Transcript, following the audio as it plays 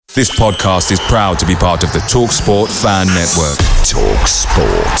This podcast is proud to be part of the TalkSport Fan Network.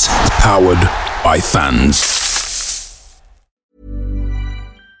 TalkSport. Powered by fans.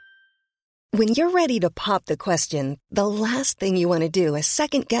 When you're ready to pop the question, the last thing you want to do is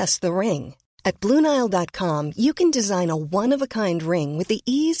second-guess the ring. At BlueNile.com, you can design a one-of-a-kind ring with the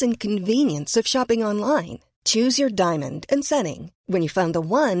ease and convenience of shopping online. Choose your diamond and setting. When you find the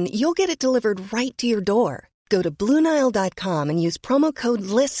one, you'll get it delivered right to your door. Go to BlueNile.com and use promo code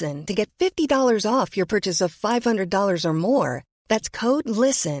LISTEN to get $50 off your purchase of $500 or more. That's code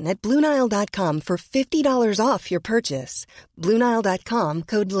LISTEN at BlueNile.com for $50 off your purchase. BlueNile.com,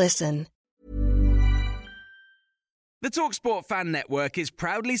 code LISTEN. The TalkSport Fan Network is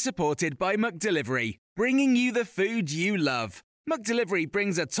proudly supported by McDelivery, bringing you the food you love. McDelivery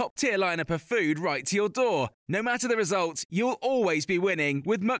brings a top-tier lineup of food right to your door. No matter the result, you'll always be winning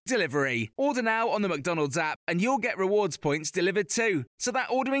with McDelivery. Order now on the McDonald's app and you'll get rewards points delivered too. So that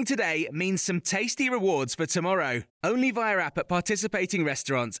ordering today means some tasty rewards for tomorrow. Only via app at participating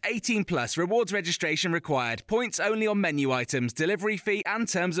restaurants. 18 plus. Rewards registration required. Points only on menu items. Delivery fee and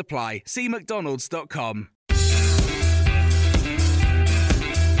terms apply. See mcdonalds.com.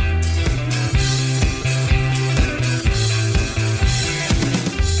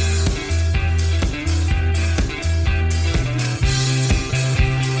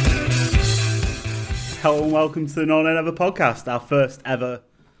 Hello and welcome to the No Nay Never podcast, our first ever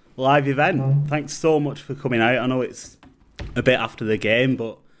live event. Thanks so much for coming out. I know it's a bit after the game,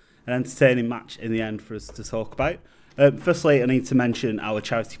 but an entertaining match in the end for us to talk about. Firstly, I need to mention our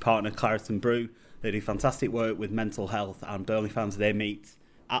charity partner, Clareton Brew. They do fantastic work with mental health and Burnley fans. They meet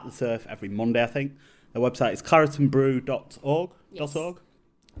at the Turf every Monday, I think. Their website is claretonbrew.org. Yes. So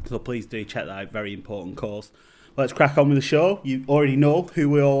please do check that out, very important cause. Let's crack on with the show. You already know who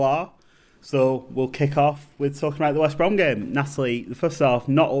we all are. So we'll kick off with talking about the West Brom game. Natalie, the first half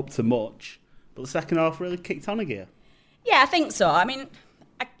not up to much, but the second half really kicked on a gear. Yeah, I think so. I mean,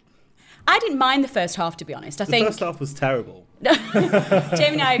 I didn't mind the first half, to be honest. The first half was terrible. Jamie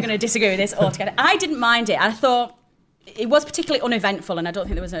and I are going to disagree with this altogether. I didn't mind it. I thought it was particularly uneventful, and I don't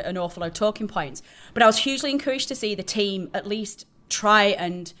think there was an awful lot of talking points. But I was hugely encouraged to see the team at least try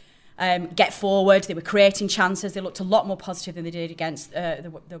and get forward. They were creating chances. They looked a lot more positive than they did against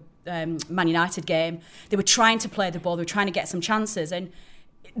the Man United game. They were trying to play the ball. They were trying to get some chances. And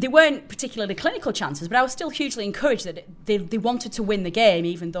they weren't particularly clinical chances, but I was still hugely encouraged that they wanted to win the game,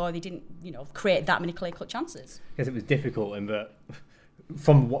 even though they didn't, create that many clinical chances. Because it was difficult, and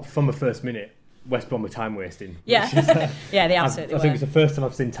from the first minute, West Brom were time wasting. Yeah, yeah, they absolutely I were. think it's the first time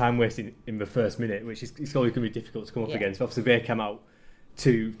I've seen time wasting in the first minute, which is it's always going to be difficult to come up against. But obviously, they came out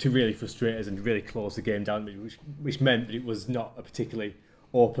to really frustrate us and really close the game down, which meant that it was not a particularly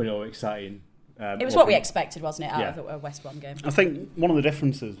open or exciting. It was what we expected, wasn't it, out of a West Brom game? I think one of the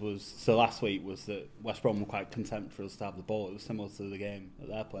differences last week was that West Brom were quite content for us to have the ball. It was similar to the game at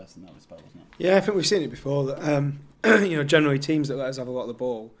their place in that respect, wasn't it? Yeah, I think we've seen it before that generally teams that let us have a lot of the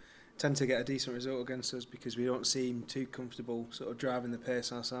ball tend to get a decent result against us because we don't seem too comfortable sort of driving the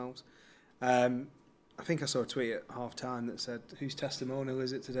pace ourselves. I think I saw a tweet at half time that said, "Whose testimonial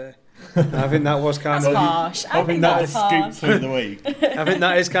is it today?" And I think that was kind That's of harsh. I think that was scooped through the week. I think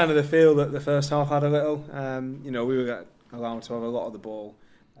that is kind of the feel that the first half had a little. We were allowed to have a lot of the ball,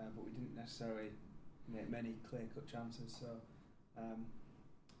 but we didn't necessarily make many clear-cut chances. So,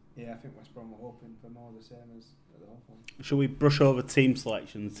 I think West Brom were hoping for more of the same as at the Hawthorn. Shall we brush over team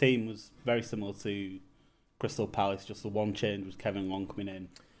selection? The team was very similar to Crystal Palace, just the one change was Kevin Long coming in.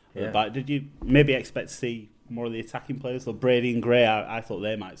 Yeah. Did you maybe expect to see more of the attacking players? So Brady and Gray, I thought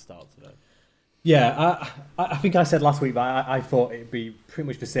they might start today. Yeah, I think I said last week that I thought it'd be pretty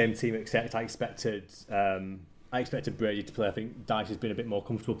much the same team, except I expected Brady to play. I think Dyche has been a bit more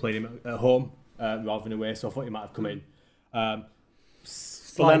comfortable playing him at home rather than away, so I thought he might have come in. But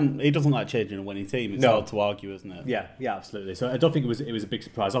then he doesn't like changing a winning team. It's hard to argue, isn't it? Yeah, absolutely. So I don't think it was a big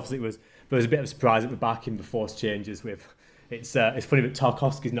surprise. Obviously, there was a bit of a surprise at the back in the forced changes with. It's funny that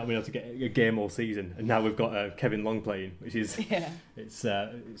Tarkowski's not been able to get a game all season, and now we've got Kevin Long playing, which is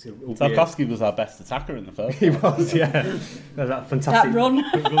Tarkowski was our best attacker in the first. He was, yeah. That fantastic run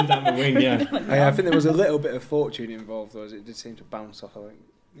down the wing, yeah. I think there was a little bit of fortune involved, though, as it did seem to bounce off. I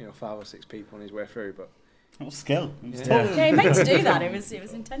think 5 or 6 people on his way through, but that was skill. He meant to do that. It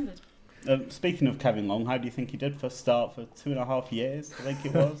was intended. Speaking of Kevin Long, how do you think he did first start for 2.5 years? I think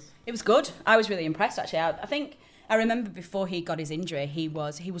it was. It was good. I was really impressed, actually. I think. I remember before he got his injury, he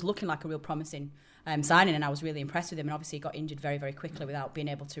was looking like a real promising signing, and I was really impressed with him. And obviously, he got injured very, very quickly without being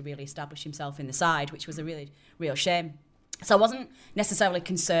able to really establish himself in the side, which was a really real shame. So I wasn't necessarily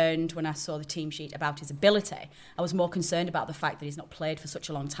concerned when I saw the team sheet about his ability. I was more concerned about the fact that he's not played for such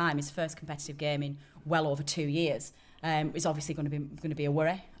a long time. His first competitive game in well over 2 years is obviously going to be a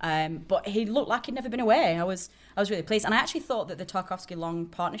worry. But he looked like he'd never been away. I was really pleased, and I actually thought that the Tarkowski-Long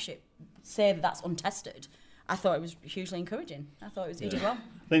partnership, say that that's untested, I thought it was hugely encouraging. I thought he did well.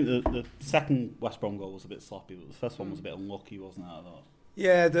 I think the second West Brom goal was a bit sloppy, but the first one was a bit unlucky, wasn't it? I thought.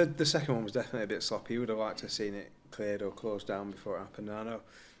 Yeah, the second one was definitely a bit sloppy. Would have liked to have seen it cleared or closed down before it happened. I know.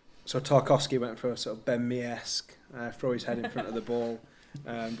 So Tarkowski went for a sort of Ben Mee-esque, throw his head in front of the ball,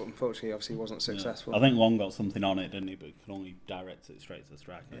 but unfortunately, obviously, wasn't successful. I think Long got something on it, didn't he? But he could only direct it straight to the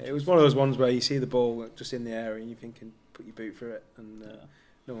striker. Yeah, it was one of those ones where you see the ball just in the air and you're thinking, put your boot through it, and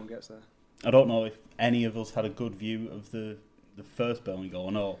no one gets there. I don't know if any of us had a good view of the first Burnley goal.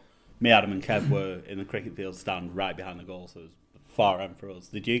 I know me, Adam and Kev were in the cricket field stand right behind the goal, so it was far end for us.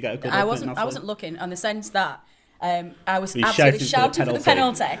 Did you get a good I wasn't looking on the sense that I was absolutely shouting for the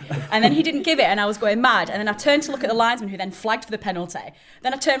penalty and then he didn't give it and I was going mad, and then I turned to look at the linesman who then flagged for the penalty.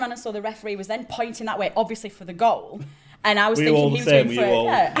 Then I turned around and saw the referee was then pointing that way, obviously for the goal. And I was thinking he was going for it.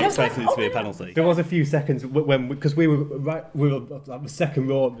 Yeah. And I was like, expecting it to be a penalty. There was a few seconds because we were like the second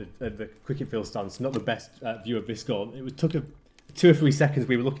row of the cricket field stands, not the best view of this goal. It took 2 or 3 seconds.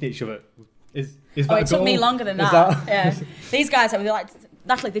 We were looking at each other. Is that it took me longer than that. Yeah. These guys, they were like,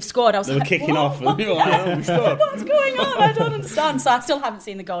 Natalie, they've scored. They were kicking off. And we were like, oh, we scored. What's going on? I don't understand. So I still haven't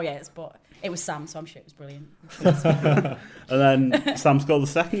seen the goal yet, but it was Sam, so I'm sure it was brilliant. And then Sam scored the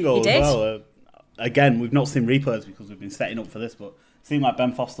second goal as well. Again, we've not seen replays because we've been setting up for this, but it seemed like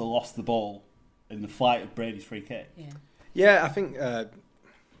Ben Foster lost the ball in the flight of Brady's free kick. Yeah, I think, Dad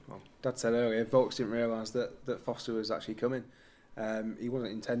said earlier, Vokes didn't realise that Foster was actually coming. He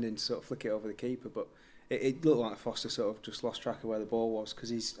wasn't intending to sort of flick it over the keeper, but it looked like Foster sort of just lost track of where the ball was, because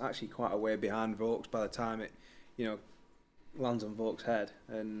he's actually quite a way behind Vokes by the time it, lands on Vokes' head,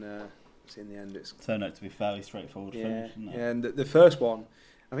 and in the end it's turned out to be a fairly straightforward finish. Didn't it? Yeah, and the first one,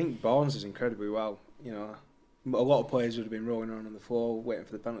 I think Barnes is incredibly well. A lot of players would have been rolling around on the floor waiting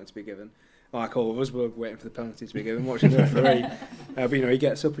for the penalty to be given. Like all of us were waiting for the penalty to be given, watching the referee. But he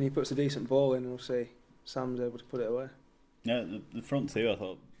gets up and he puts a decent ball in, and we'll see Sam's able to put it away. Yeah, the front two I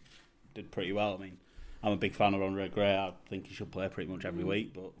thought did pretty well. I mean, I'm a big fan of Andre Gray. I think he should play pretty much every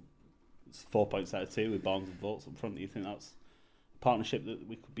week, but it's 4 points out of 2 with Barnes and Vokes up front. Do you think that's a partnership that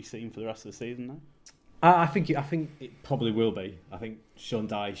we could be seeing for the rest of the season now? I think it probably will be. I think Sean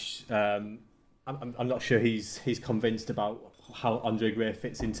Dyche, I'm not sure he's convinced about how Andre Gray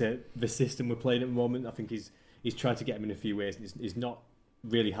fits into the system we're playing at the moment. I think he's tried to get him in a few ways, and he's not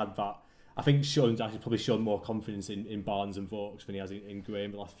really had that. I think Sean Dyche has probably shown more confidence in Barnes and Vokes than he has in Gray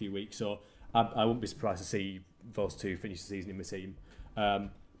in the last few weeks. So I wouldn't be surprised to see those two finish the season in the team.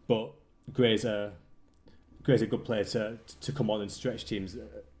 But Gray's a good player to come on and stretch teams.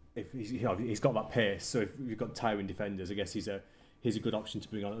 If he's got that pace, so if you've got tiring defenders, I guess he's a good option to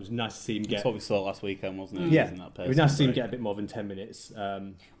bring on. It was nice to see him get. That's what we saw last weekend, wasn't it? Yeah, that pace. It was nice to see him get a bit more than 10 minutes.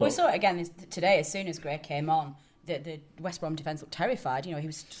 We saw it again today. As soon as Gray came on, the West Brom defence looked terrified. He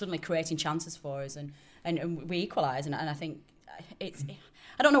was suddenly creating chances for us, and we equalised. And I think it's.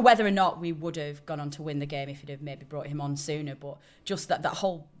 I don't know whether or not we would have gone on to win the game if you'd have maybe brought him on sooner, but just that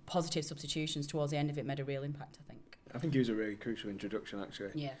whole positive substitutions towards the end of it made a real impact, I think. I think he was a really crucial introduction,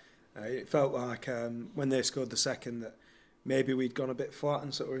 actually. Yeah. It felt like when they scored the second that maybe we'd gone a bit flat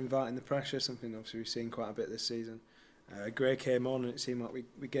and sort of inviting the pressure, something obviously we've seen quite a bit this season. Gray came on and it seemed like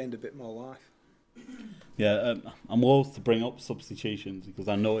we gained a bit more life. Yeah, I'm loath to bring up substitutions because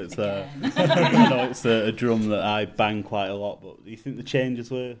I know it's a drum that I bang quite a lot, but do you think the changes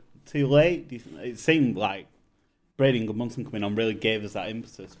were too late? Do you think it seemed like Brady and Goodmanson coming on really gave us that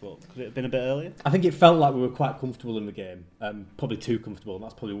impetus, but could it have been a bit earlier? I think it felt like we were quite comfortable in the game, probably too comfortable, and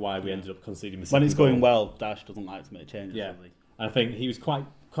that's probably why we ended up conceding the second When it's going goal. well, Dash doesn't like to make changes. Yeah, and I think he was quite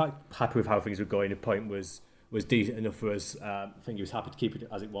happy with how things were going. The point was decent enough for us. I think he was happy to keep it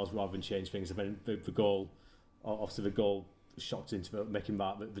as it was rather than change things. And then the goal, obviously the goal shocked into making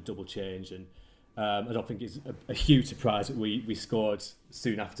the double change, and I don't think it's a huge surprise that we scored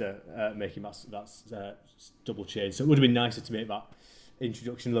soon after making that double change. So it would have been nicer to make that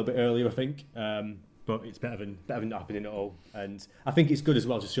introduction a little bit earlier, I think. But it's better than not happening at all. And I think it's good as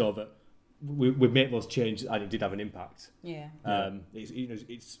well to show that we made those changes and it did have an impact. Yeah.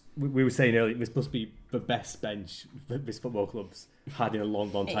 We were saying earlier, this must be the best bench that this football club's had in a long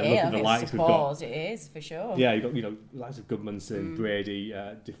time. Look at the likes we've got. It is, for sure. Yeah, you've got likes of Goodmanson, Brady,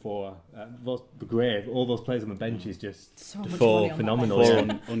 Defoe, Gray, all those players on the bench is just so Defoe, phenomenal.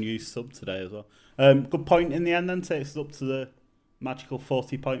 Defoe unused sub today as well. Good point in the end then, takes us up to the magical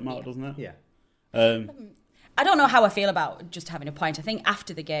 40-point mark, doesn't it? Yeah. I don't know how I feel about just having a point. I think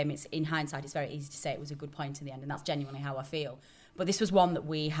after the game, in hindsight, it's very easy to say it was a good point in the end, and that's genuinely how I feel. But this was one that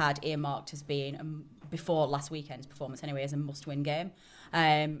we had earmarked as being, before last weekend's performance anyway, as a must-win game.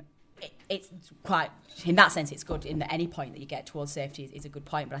 It's quite, in that sense, it's good in that any point that you get towards safety is a good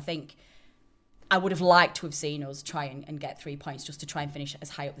point. But I think I would have liked to have seen us try and get 3 points just to try and finish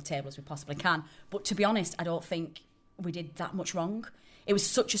as high up the table as we possibly can. But to be honest, I don't think we did that much wrong. It was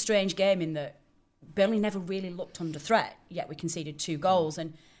such a strange game in that Burnley never really looked under threat, yet we conceded 2 goals,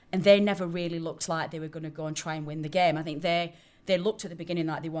 and they never really looked like they were going to go and try and win the game. I think they looked at the beginning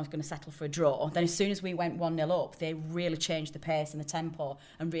like they weren't going to settle for a draw. Then as soon as we went 1-0 up, they really changed the pace and the tempo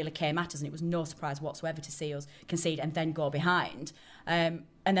and really came at us, and it was no surprise whatsoever to see us concede and then go behind. And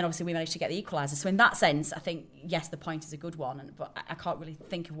then obviously we managed to get the equaliser. So in that sense, I think, yes, the point is a good one, but I can't really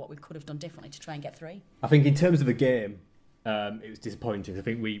think of what we could have done differently to try and get 3. I think in terms of the game, it was disappointing. I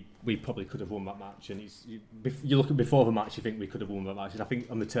think we probably could have won that match, and you look at before the match, you think we could have won that match, and I think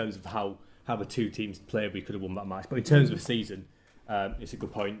on the terms of how the 2 teams played, we could have won that match. But in terms of the season, it's a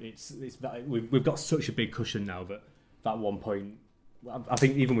good point. It's that we've got such a big cushion now that 1 point. I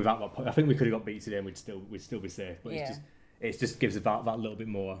think even without that point, I think we could have got beat today and we'd still be safe. But it just gives us that little bit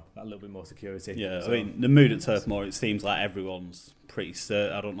more security. Yeah, so, I mean the mood at Turf Moor, it seems like everyone's pretty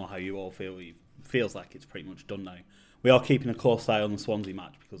certain. I don't know how you all feel. It feels like it's pretty much done now. We are keeping a close eye on the Swansea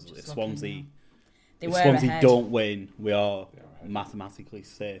match because if Swansea don't win, we are mathematically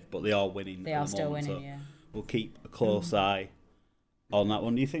safe. But they are winning. They are still winning. So we'll keep a close eye on that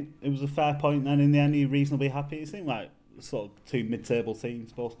one. Do you think it was a fair point then in the end? Are you reasonably happy? You seem like sort of 2 mid-table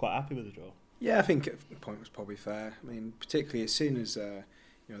teams both quite happy with the draw. Yeah, I think the point was probably fair. I mean, particularly as soon as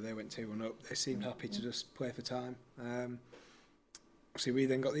they went 2-1 up, they seemed happy to just play for time. Obviously, we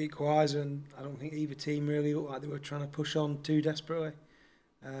then got the equaliser, and I don't think either team really looked like they were trying to push on too desperately.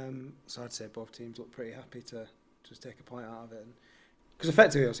 So I'd say both teams looked pretty happy to just take a point out of it. Because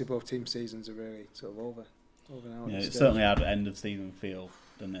effectively, obviously, both team seasons are really sort of over now. Yeah, it certainly had an end of season feel,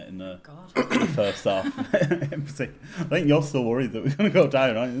 didn't it, in the first half. I think you're still worried that we're going to go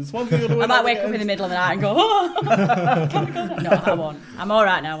down, aren't you? I might wake up in the middle of the night and go, can we go down? No, I won't. I'm all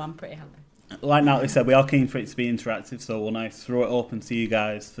right now. I'm pretty happy. Like Natalie said, we are keen for it to be interactive, so we'll now throw it open to you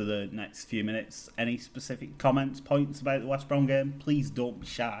guys for the next few minutes. Any specific comments, points about the West Brom game? Please don't be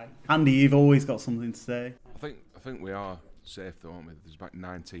shy. Andy, you've always got something to say. I think we are safe though, aren't we? There's about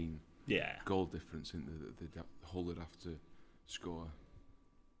 19 goal difference in the Hull would have to score,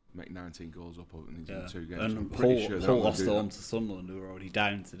 make 19 goals up in these 2 games. And Hull lost home to Sunderland, who were already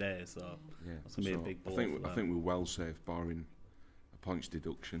down today, so that's going to be a big blow. I think we're well safe, barring a points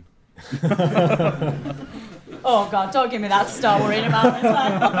deduction. Oh God! Don't give me that to start worrying about.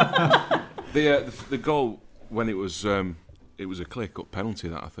 The goal when it was a clear-cut penalty,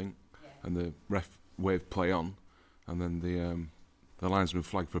 that I think, and the ref waved play on, and then the linesman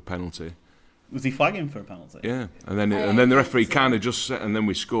flagged for a penalty. Was he flagging for a penalty? Yeah, and then the referee kind of just said, and then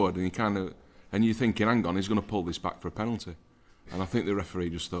we scored, and you're thinking, hang on, he's going to pull this back for a penalty, and I think the referee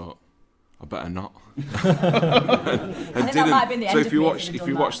just thought, I better not. and didn't. Might have been the end if you watch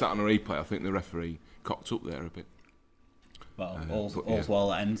that on a replay, I think the referee cocked up there a bit. Well, all's well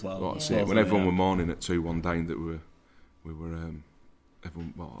that ends well. When everyone were mourning at 2-1 down, that we were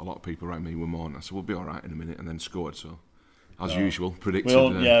everyone. Well, a lot of people around me were mourning. I said we'll be all right in a minute, and then scored. So, as usual, predicted. We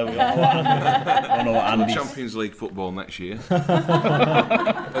all know what Andy's... Champions League football next year.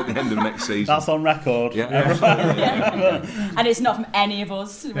 At the end of next season. That's on record. Yeah. And it's not from any of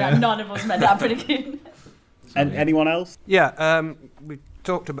us. None of us made that prediction. And anyone else? Yeah, we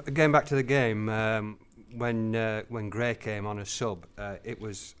talked about going back to the game when Gray came on as sub. It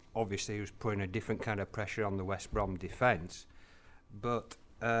was obviously he was putting a different kind of pressure on the West Brom defence, but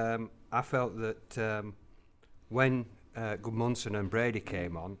I felt that when Gudmundsson and Brady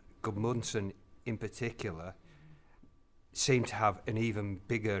came on, Gudmundsson in particular seemed to have an even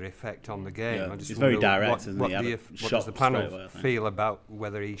bigger effect on the game. Yeah, he's very direct, isn't he? What does the panel feel about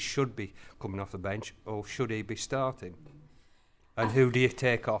whether he should be coming off the bench or should he be starting? And who do you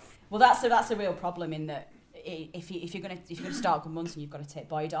take off? Well, that's a real problem in that if you're going to start Gudmundsson, you've got to take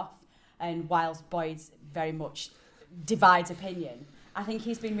Boyd off. And whilst Boyd's very much divides opinion, I think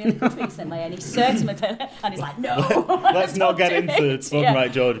he's been really good recently, and he's certainly been, and he's like, no. Let's not get into talking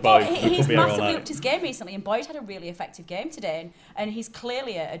about George Boyd. He's massively upped his game recently, and Boyd had a really effective game today, and he's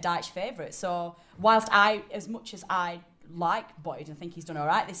clearly a Dyche favourite. So whilst as much as I like Boyd and think he's done all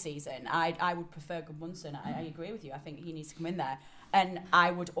right this season, I would prefer Gudmundsson. I agree with you. I think he needs to come in there. And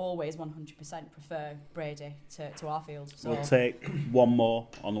I would always 100% prefer Brady to Arfield. So. We'll take one more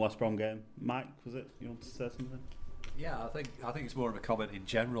on the West Brom game. Mike, was it? You want to say something? Yeah, I think it's more of a comment in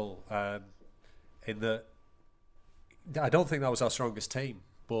general, in that I don't think that was our strongest team,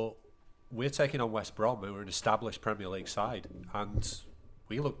 but we're taking on West Brom, who are an established Premier League side, and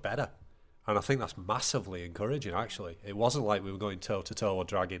we look better. And I think that's massively encouraging, actually. It wasn't like we were going toe-to-toe or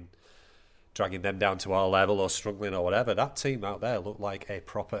dragging them down to our level or struggling or whatever. That team out there looked like a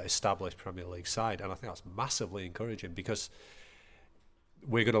proper established Premier League side, and I think that's massively encouraging because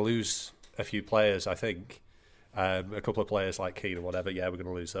we're going to lose a few players, I think. A couple of players like Keane or whatever, yeah, we're going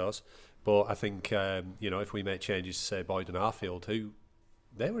to lose those. But I think, if we make changes to, say, Boyd and Arfield, who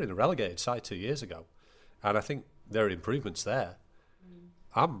they were in a relegated side 2 years ago, and I think there are improvements there.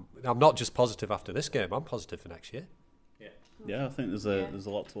 I'm not just positive after this game, I'm positive for next year. Yeah, I think there's a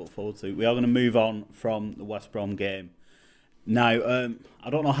lot to look forward to. We are going to move on from the West Brom game. Now, I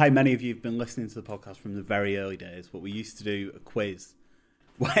don't know how many of you have been listening to the podcast from the very early days, but we used to do a quiz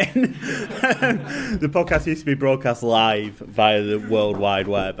when the podcast used to be broadcast live via the World Wide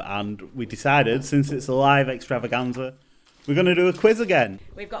Web, and we decided, since it's a live extravaganza, we're going to do a quiz again.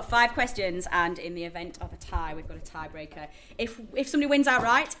 We've got 5 questions, and in the event of a tie, we've got a tiebreaker. If somebody wins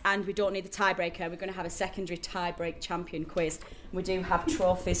outright and we don't need the tiebreaker, we're going to have a secondary tiebreak champion quiz. We do have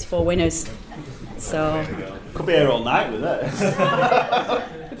trophies for winners. So could be here all night with it.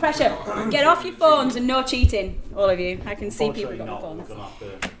 The pressure. Get off your phones and no cheating, all of you. I can see people got their phones.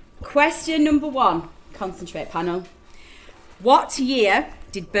 Question number 1. Concentrate, panel. What year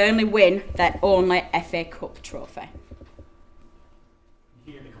did Burnley win their only FA Cup trophy?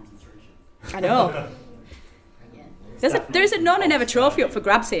 I know. There's a none and never trophy up for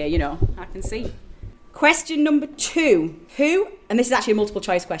grabs here, I can see. Question number 2. Who, and this is actually a multiple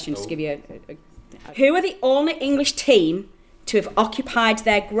choice question, just to give you who are the only English team to have occupied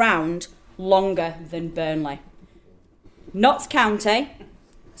their ground longer than Burnley? Notts County,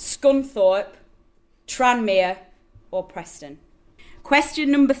 Scunthorpe, Tranmere or Preston?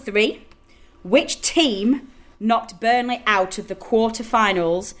 Question number 3. Which team knocked Burnley out of the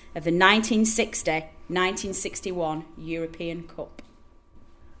quarter-finals of the 1960-1961 European Cup?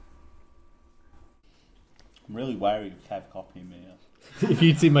 I'm really wary of Kev copying me. If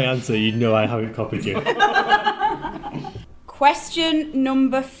you'd seen my answer, you'd know I haven't copied you. Question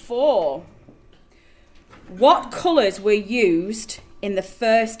number 4. What colours were used in the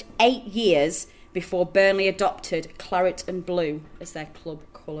first 8 years before Burnley adopted claret and blue as their club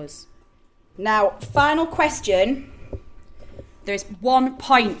colours? Now, final question. There's 1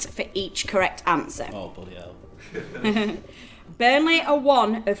 point for each correct answer. Oh, bloody hell. Burnley are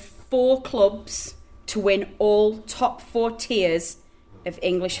one of 4 clubs to win all top 4 tiers of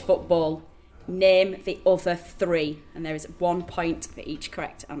English football. Name the other 3. And there is 1 point for each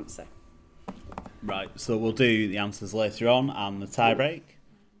correct answer. Right, so we'll do the answers later on and the tie-break.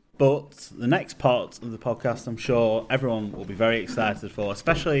 But the next part of the podcast, I'm sure everyone will be very excited for,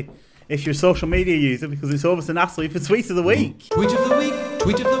 especially if you're a social media user, because it's over to Natalie for Tweet of the Week. Tweet of the Week,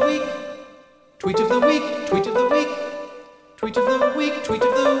 Tweet of the Week, Tweet of the Week, Tweet of the Week, Tweet of the Week, Tweet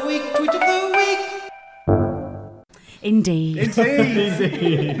of the Week, Tweet of the Week. Indeed.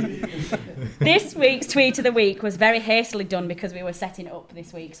 Indeed. This week's Tweet of the Week was very hastily done because we were setting it up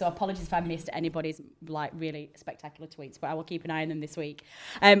this week, so apologies if I missed anybody's really spectacular tweets, but I will keep an eye on them this week.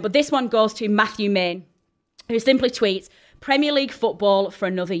 But this one goes to Matthew Main, who simply tweets, Premier League football for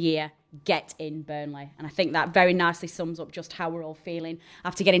another year. Get in, Burnley. And I think that very nicely sums up just how we're all feeling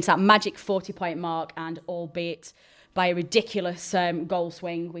after getting to that magic 40-point mark, and albeit by a ridiculous goal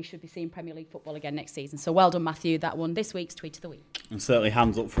swing, we should be seeing Premier League football again next season. So well done, Matthew. That won this week's Tweet of the Week. And certainly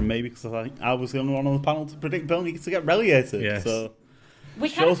hands up from me, because I think I was the only one on the panel to predict Burnley to get relegated. Yes. So we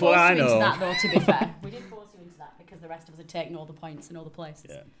kind of forced you into that, though, to be fair. We did force you into that because the rest of us had taken all the points in all the places.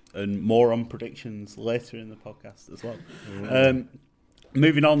 Yeah. And more on predictions later in the podcast as well.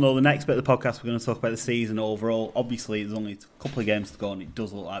 Moving on, though, the next bit of the podcast, we're going to talk about the season overall. Obviously, there's only a couple of games to go, and it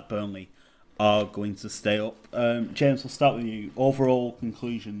does look like Burnley are going to stay up. James, we'll start with you. Overall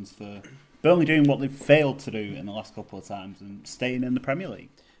conclusions for Burnley doing what they've failed to do in the last couple of times and staying in the Premier League.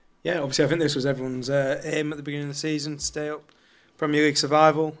 Yeah, obviously I think this was everyone's aim at the beginning of the season, to stay up. Premier League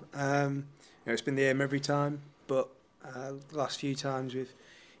survival. It's been the aim every time, but the last few times we've,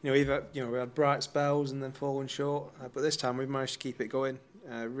 we had bright spells and then fallen short. But this time we've managed to keep it going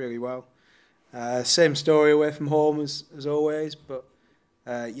really well. Same story away from home as always, but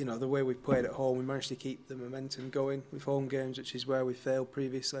the way we've played at home, we managed to keep the momentum going with home games, which is where we failed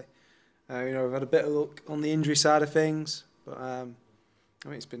previously. We've had a bit of luck on the injury side of things, but I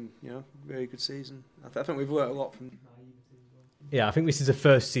think it's been a very good season. I think we've learnt a lot from. Yeah, I think this is the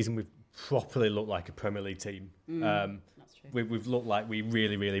first season we've properly looked like a Premier League team. That's true. We've looked like we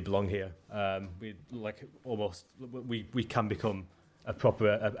really, really belong here. We can become a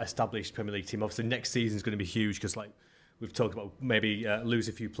proper established Premier League team. Obviously, next season's going to be huge because we've talked about maybe lose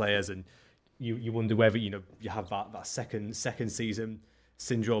a few players, and you wonder whether you have that second season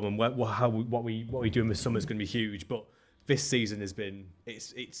syndrome, and what we doing this summer is going to be huge. But this season has been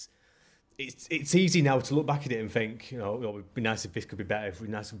it's easy now to look back at it and think, it would be nice if this could be better. It would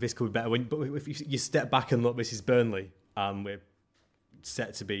be nice if this could be better. But if you step back and look, this is Burnley, and we're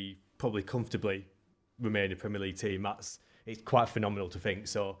set to be probably comfortably remain a Premier League team. It's quite phenomenal to think.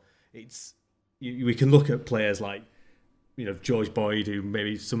 So we can look at players like George Boyd, who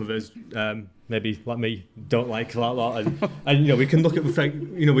maybe some of us maybe like me don't like a lot, and we can look at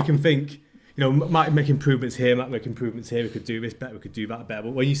we can think. Might make improvements here, we could do this better, we could do that better.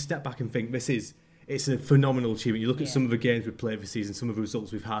 But when you step back and think, it's a phenomenal achievement. You look at some of the games we've played this season, some of the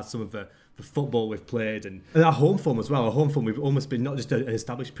results we've had, some of the football we've played, and our home form as well. Our home form, we've almost been not just an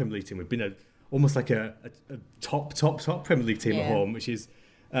established Premier League team, we've been almost like a top Premier League team at home, which is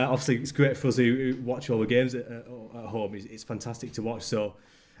obviously it's great for us who watch all the games at home. It's fantastic to watch. So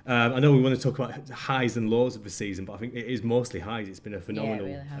I know we want to talk about highs and lows of the season, but I think it is mostly highs. It's been a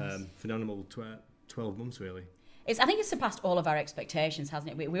phenomenal, phenomenal 12 months, really. I think it's surpassed all of our expectations,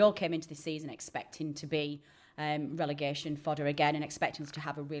 hasn't it? We all came into this season expecting to be relegation fodder again and expecting us to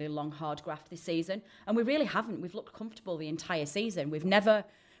have a really long, hard graft this season. And we really haven't. We've looked comfortable the entire season. We've never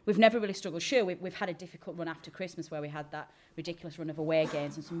really struggled. Sure, we've had a difficult run after Christmas where we had that ridiculous run of away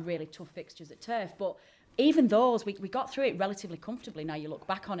games and some really tough fixtures at Turf, but even those, we got through it relatively comfortably now you look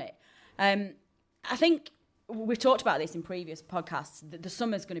back on it. I think we've talked about this in previous podcasts. The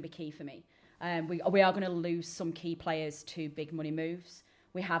summer's going to be key for me. We are going to lose some key players to big money moves.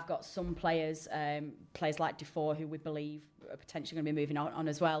 We have got some players like Defoe, who we believe are potentially going to be moving on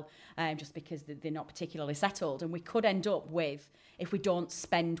as well, just because they're not particularly settled. And we could end up with, if we don't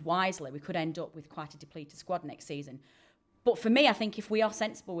spend wisely, we could end up with quite a depleted squad next season. But for me, I think if we are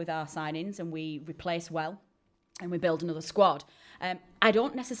sensible with our signings and we replace well and we build another squad, I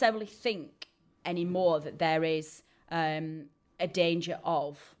don't necessarily think anymore that there is a danger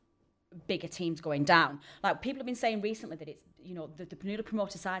of bigger teams going down. Like people have been saying recently that it's, the newly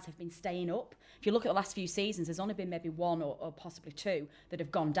promoted sides have been staying up. If you look at the last few seasons, there's only been maybe one or possibly two that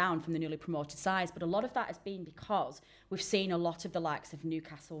have gone down from the newly promoted sides. But a lot of that has been because we've seen a lot of the likes of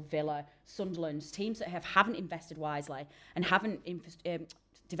Newcastle, Villa, Sunderland, teams that haven't invested wisely and haven't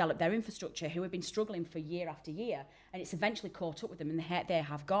developed their infrastructure, who have been struggling for year after year, and it's eventually caught up with them and they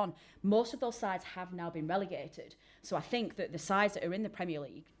have gone. Most of those sides have now been relegated. So I think that the sides that are in the Premier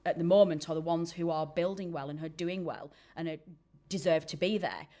League at the moment are the ones who are building well and are doing well and deserve to be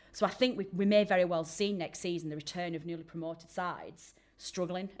there. So I think we may very well see next season the return of newly promoted sides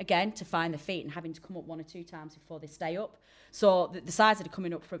struggling again to find their feet and having to come up one or two times before they stay up. So the sides that are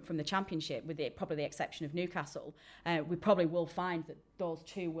coming up from the Championship, with probably the exception of Newcastle, we probably will find that those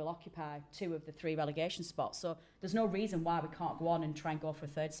two will occupy 2 of the 3 relegation spots. So there's no reason why we can't go on and try and go for a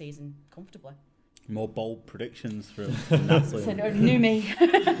third season comfortably. More bold predictions from Natalie. So new me.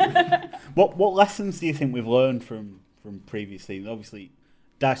 What lessons do you think we've learned from previous seasons? Obviously,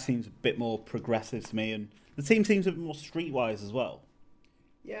 Dash seems a bit more progressive to me, and the team seems a bit more streetwise as well.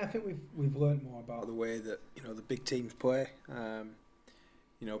 Yeah, I think we've learned more about the way that the big teams play.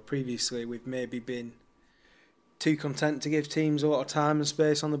 Previously we've maybe been too content to give teams a lot of time and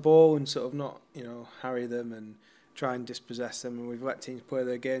space on the ball and sort of not harry them and try and dispossess them, and we've let teams play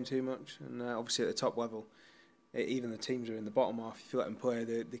their game too much. And obviously at the top level, even the teams who are in the bottom half, if you let them play,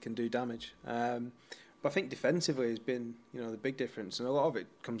 they can do damage. But I think defensively has been the big difference, and a lot of it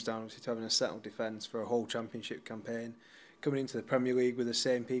comes down to having a settled defence for a whole Championship campaign, coming into the Premier League with the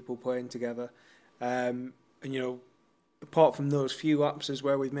same people playing together. And apart from those few lapses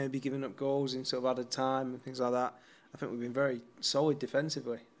where we've maybe given up goals in sort of added time and things like that, I think we've been very solid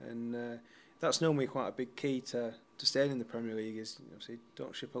defensively. And that's normally quite a big key to staying in the Premier League, is obviously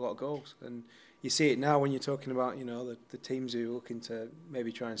don't ship a lot of goals. And you see it now when you're talking about the teams who are looking to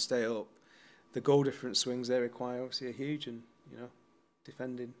maybe try and stay up. The goal difference swings they require obviously are huge, and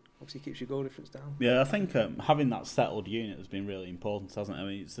defending obviously keeps your goal difference down. Yeah, I think having that settled unit has been really important, hasn't it? I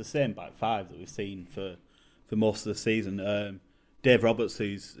mean, it's the same back five that we've seen for most of the season. Dave Roberts,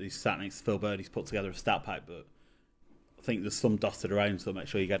 who's sat next to Phil Bird, he's put together a stat pack, but I think there's some dotted around, so make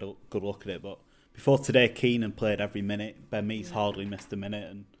sure you get a good look at it. But before today, Keenan played every minute. Ben Mees hardly missed a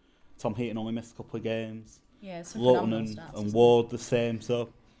minute, and Tom Heaton only missed a couple of games. Yeah, Lawton and Ward the same. So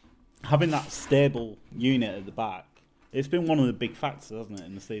having that stable unit at the back, it's been one of the big factors, hasn't it,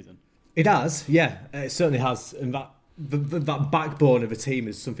 in the season? It has, yeah. It certainly has. And that backbone of a team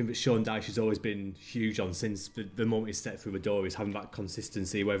is something that Sean Dyche has always been huge on since the moment he stepped through the door, is having that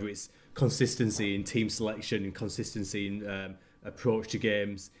consistency, whether it's consistency in team selection and consistency in approach to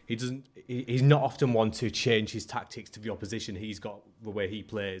games. He's not often one to change his tactics to the opposition. He's got the way he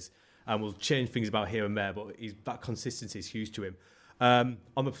plays, and will change things about here and there, but that consistency is huge to him.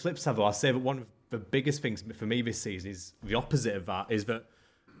 On the flip side, though, I'll say that one of the biggest things for me this season is the opposite of that, is that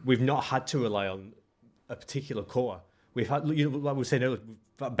we've not had to rely on a particular core. We've had, like we were saying earlier,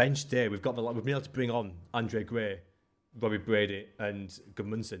 that bench day, we've been able to bring on Andre Gray, Robbie Brady and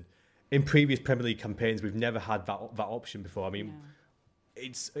Gudmundsson. In previous Premier League campaigns, we've never had that option before. I mean,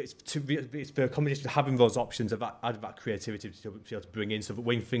 it's the combination of having those options, of add that creativity to be able to bring in, so that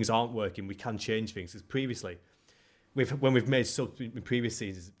when things aren't working, we can change things. Because previously, when we've made subs in previous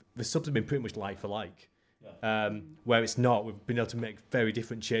seasons, the subs have been pretty much like for like. Where it's not, we've been able to make very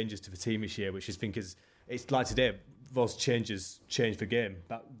different changes to the team this year, which I think is, it's like today, those changes changed the game.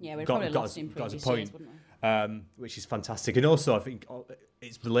 We've probably lost in previous years, wouldn't we? Which is fantastic. And also, I think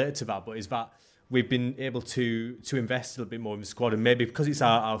it's related to that, but is that we've been able to invest a little bit more in the squad, and maybe because it's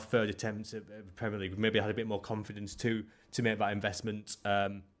our third attempt at the Premier League, we've maybe had a bit more confidence to make that investment.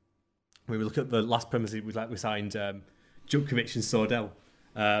 When we look at the last Premier League, we signed Djukovic and Sordell.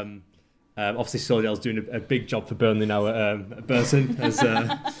 Obviously, Sordell's doing a big job for Burnley now at Burton, as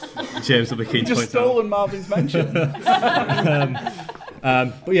James will be keen to point out. Just stolen Marvin's mention.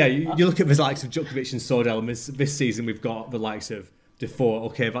 But yeah, you look at the likes of Djukovic and Sordell, and this season we've got the likes of Defoe.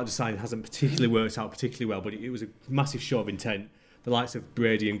 Okay, that design hasn't particularly worked out particularly well, but it was a massive show of intent. The likes of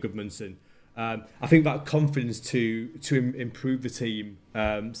Brady and Gudmundsson. I think that confidence to improve the team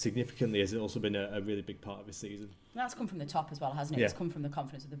significantly has also been a really big part of this season. That's come from the top as well, hasn't it? Yeah. It's come from the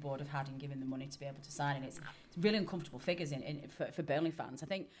confidence of the board have had in giving the money to be able to sign, and it's really uncomfortable figures for Burnley fans. I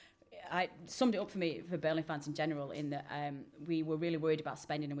think I summed it up for me, for Burnley fans in general, in that we were really worried about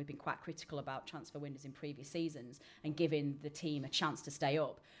spending, and we've been quite critical about transfer windows in previous seasons and giving the team a chance to stay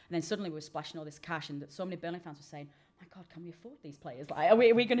up. And then suddenly we were splashing all this cash, and that so many Burnley fans were saying, my God, can we afford these players? Like, are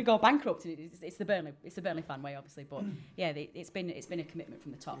we going to go bankrupt? It's the Burnley fan way, obviously, but it's been a commitment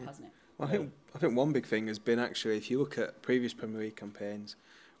from the top, hasn't it? Well, I think one big thing has been, actually, if you look at previous Premier League campaigns,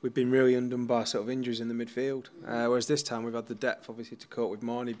 we've been really undone by sort of injuries in the midfield. Whereas this time we've had the depth, obviously, to cope with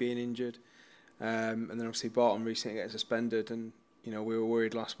Marnie being injured, and then obviously Barton recently getting suspended, and we were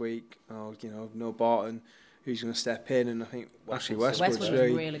worried last week. No Barton. Who's going to step in? And I think actually Westwood's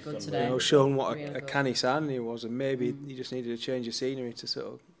really good today. Shown what a canny signing he was, and maybe he just needed a change of scenery to sort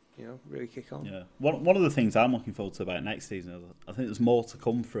of really kick on. Yeah, one of the things I'm looking forward to about next season is I think there's more to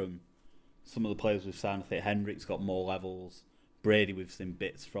come from some of the players we've signed. I think Hendrick's got more levels. Brady we've seen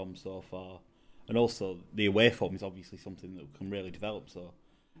bits from so far, and also the away form is obviously something that can really develop. So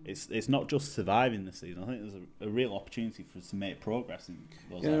it's not just surviving this season. I think there's a real opportunity for us to make progress in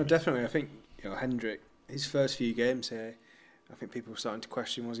those areas. Definitely. I think Hendrick, his first few games here, I think people were starting to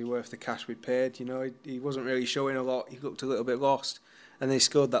question, was he worth the cash we paid? He wasn't really showing a lot. He looked a little bit lost, and they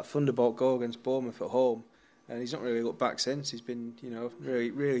scored that thunderbolt goal against Bournemouth at home, and he's not really looked back since. He's been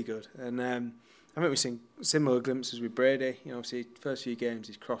really, really good. And I think we've seen similar glimpses with Brady. Obviously, first few games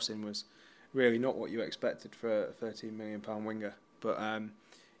his crossing was really not what you expected for a £13 million winger. But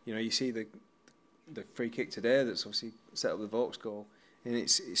you see the free kick today that's obviously set up the Vokes goal, and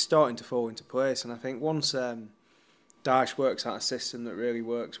it's starting to fall into place. And I think once Dyche works out a system that really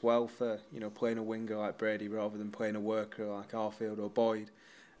works well for playing a winger like Brady rather than playing a worker like Arfield or Boyd,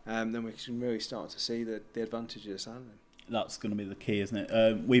 then we can really start to see the advantages of signing. That's going to be the key, isn't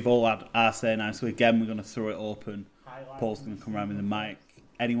it? We've all had our say now, so again we're going to throw it open. Paul's going to come around with the mic.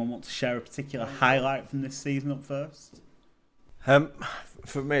 Anyone want to share a particular highlight from this season up first?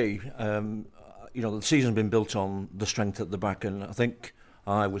 For me, the season's been built on the strength at the back, and I think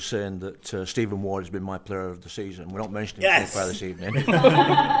I was saying that Stephen Ward has been my player of the season. We're not mentioning him so far this evening,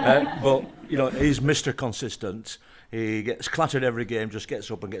 but he's Mr. Consistent. He gets clattered every game, just gets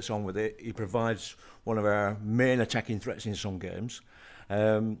up and gets on with it. He provides one of our main attacking threats in some games.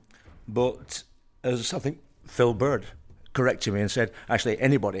 But as I think Phil Bird corrected me and said, actually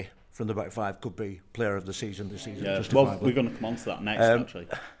anybody from the back five could be player of the season this season. Yeah, well, we're going to come on to that next, actually.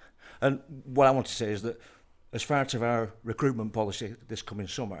 And what I want to say is that as far as our recruitment policy this coming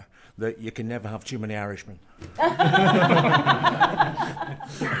summer, that you can never have too many Irishmen. I'm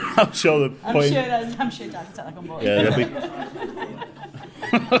sure the point. I'm sure Dad can take that on board. Yeah,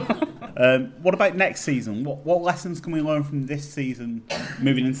 what about next season? What lessons can we learn from this season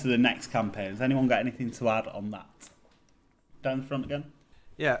moving into the next campaign? Has anyone got anything to add on that? Down the front again?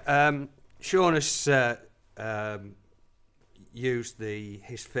 Yeah, Sean has used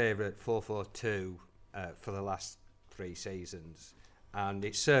his favourite 4-4-2 for the last 3 seasons, and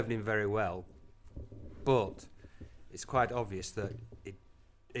it's served him very well. But it's quite obvious that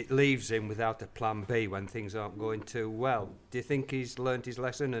it leaves him without a plan B when things aren't going too well. Do you think he's learnt his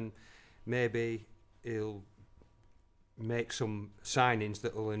lesson and maybe he'll make some signings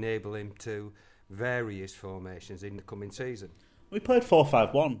that will enable him to vary his formations in the coming season? We played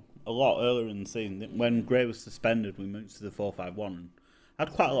 4-5-1 a lot earlier in the season. When Gray was suspended, we moved to the 4-5-1 and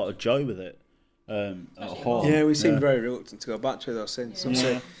had quite a lot of joy with it at home. Yeah, we seemed very reluctant to go back to it though since.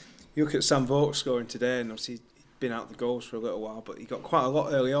 Obviously, you look at Sam Vokes scoring today, and obviously he'd been out the goals for a little while, but he got quite a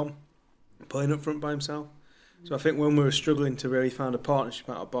lot early on, playing up front by himself. So I think when we were struggling to really find a partnership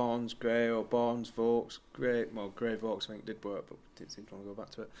out of Barnes, Gray, or Barnes, Vokes, Gray, Vokes I think did work, but didn't seem to want to go back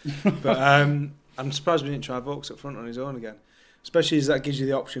to it. But I'm surprised we didn't try Vokes up front on his own again. Especially as that gives you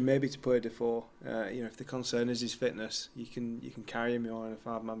the option maybe to play Defoe. If the concern is his fitness, you can carry him on in a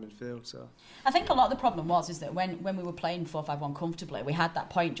 5-man midfield. So I think a lot of the problem is that when we were playing 4-5-1 comfortably, we had that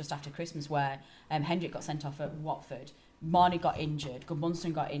point just after Christmas where Hendrick got sent off at Watford, Marnie got injured,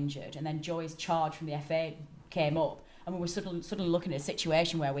 Gudmundsson got injured, and then Joy's charge from the FA came up, and we were suddenly looking at a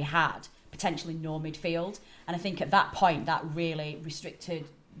situation where we had potentially no midfield. And I think at that point that really restricted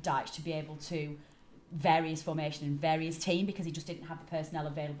Dyche to be able to vary his formation and vary his team because he just didn't have the personnel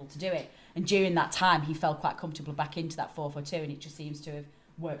available to do it. And during that time, he felt quite comfortable back into that 4-4-2, and it just seems to have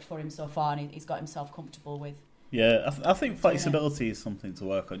worked for him so far, and he's got himself comfortable with. Yeah, I think flexibility is something to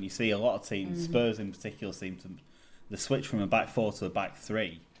work on. You see a lot of teams, Spurs in particular, seem to the switch from a back four to a back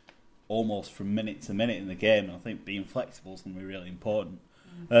three almost from minute to minute in the game, and I think being flexible is going to be really important.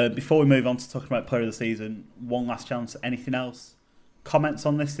 Before we move on to talking about player of the season, one last chance. Anything else? Comments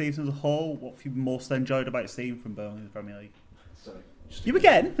on this season as a whole? What have you most enjoyed about seeing from Burnley in the Premier League? Sorry. You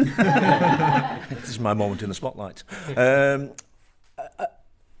again? This is my moment in the spotlight. I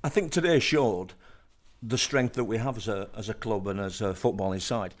think today showed the strength that we have as a club and as a footballing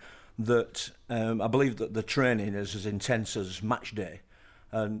side. That I believe that the training is as intense as match day,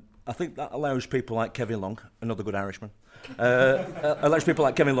 and I think that allows people like Kevin Long, another good Irishman, allows people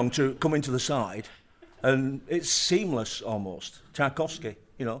like Kevin Long to come into the side. And it's seamless almost. Tarkowski,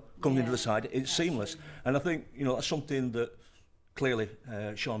 coming into the side, it's seamless. And I think, that's something that clearly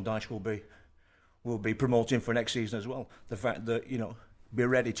Sean Dyche will be promoting for next season as well. The fact that, be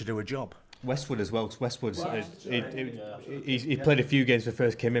ready to do a job. Westwood as well. Westwood's he played a few games when he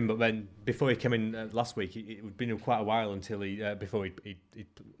first came in, but then before he came in last week, it had been quite a while until before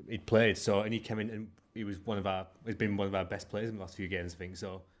he'd played. So and he came in and he's been one of our best players in the last few games, I think.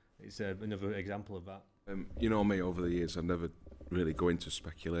 So it's another example of that. You know me, over the years, I never really go into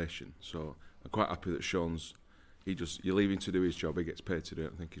speculation. So I'm quite happy that Sean's. You leave him to do his job. He gets paid to do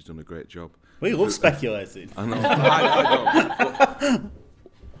it. I think he's done a great job. Well, you love speculating. I know. I know.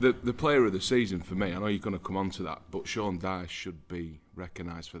 The player of the season for me, I know you're going to come on to that, but Sean Dyche should be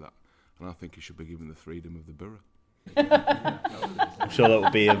recognised for that, and I think he should be given the freedom of the borough. I'm sure that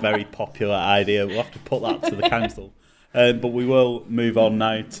would be a very popular idea. We'll have to put that to the council. But we will move on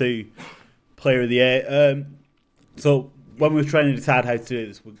now to player of the year. So when we were trying to decide how to do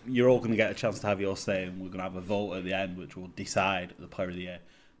this, you're all going to get a chance to have your say, and we're going to have a vote at the end which will decide the player of the year.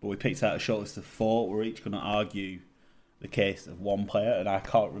 But we picked out a short list of 4. We're each going to argue the case of one player, and I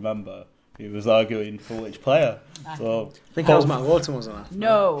can't remember who was arguing for which player. So I think I was Matt Wharton, wasn't I?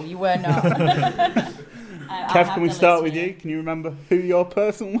 No, you were not. Kev, can we start with you? Can you remember who your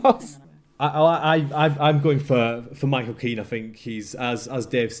person was? I'm going for Michael Keane. I think he's as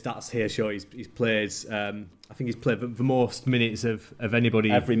Dave's stats here show. He's played. I think he's played the most minutes of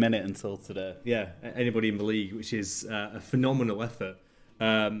anybody. Every minute until today. Yeah, anybody in the league, which is a phenomenal effort.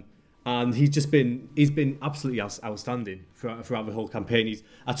 And he's been absolutely outstanding throughout the whole campaign.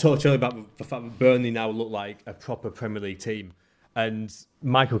 I talked earlier about the fact that Burnley now look like a proper Premier League team, and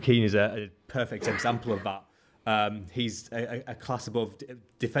Michael Keane is a perfect example of that. He's a class above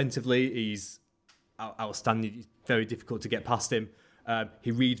defensively. He's outstanding. It's very difficult to get past him. He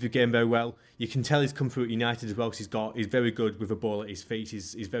reads the game very well. You can tell he's come through at United as well. Because he's very good with the ball at his feet.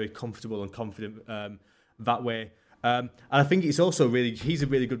 He's very comfortable and confident that way. And I think it's also he's a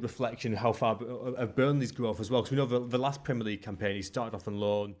really good reflection of how far of Burnley's growth as well. Because we know the last Premier League campaign, he started off on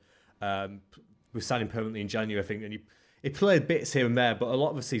loan. We signed him permanently in January, I think, and he played bits here and there, but a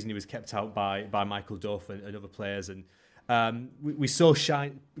lot of the season he was kept out by Michael Duff and other players. And we saw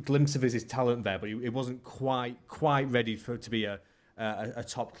a glimpse of his talent there, but he wasn't quite ready to be a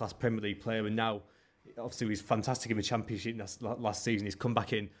top class Premier League player. And now, obviously, he was fantastic in the Championship last season. He's come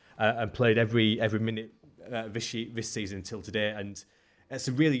back in and played every minute this season until today, and it's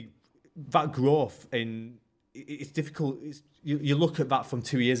that growth it's difficult. You look at that from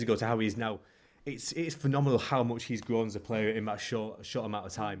 2 years ago to how he is now. It's phenomenal how much he's grown as a player in that short amount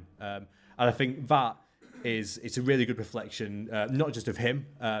of time, and I think that it's a really good reflection, not just of him.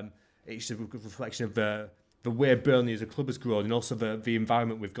 It's a good reflection of the way Burnley as a club has grown, and also the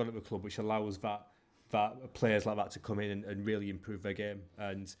environment we've got at the club, which allows that players like that to come in and really improve their game.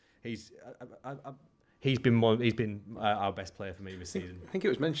 And he's been our best player for me this season. I think it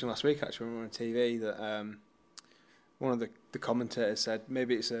was mentioned last week actually when we were on TV that one of the commentators said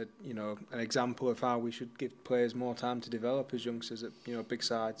maybe it's an example of how we should give players more time to develop as youngsters at big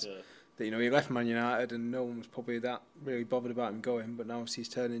sides. Yeah. That he left Man United and no one was probably that really bothered about him going, but now obviously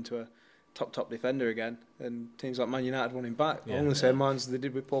he's turned into a top defender again, and teams like Man United want him back along the same lines as they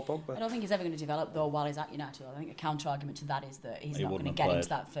did with Paul Pogba. I don't think he's ever going to develop though while he's at United. I think a counter argument to that is that he's not going to get into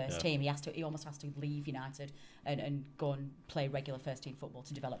that first team. He almost has to leave United and go and play regular first team football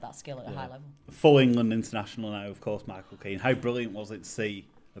to develop that skill at a high level. Full England international now, of course, Michael Keane. How brilliant was it to see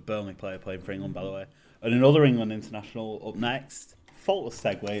a Burnley player playing for England, by the way? And another England international up next. Faultless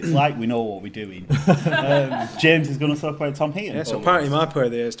segue. It's like we know what we're doing. James is going to talk about Tom Heaton. Yeah, so apparently my player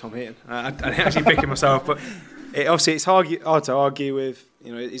of the year is Tom Heaton. I didn't actually pick it myself, but it's hard to argue with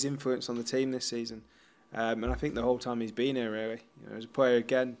his influence on the team this season. And I think the whole time he's been here, really, as a player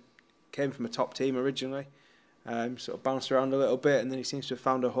again, came from a top team originally, sort of bounced around a little bit, and then he seems to have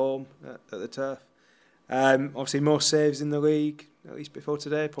found a home at the Turf. Obviously, more saves in the league, at least before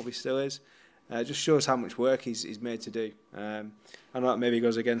today, probably still is. Just shows how much work he's made to do. I know that maybe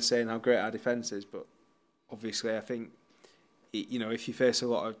goes against saying how great our defence is, but obviously I think if you face a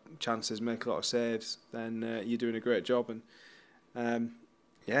lot of chances, make a lot of saves, then you're doing a great job. And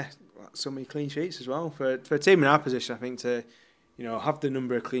so many clean sheets as well for a team in our position. I think to have the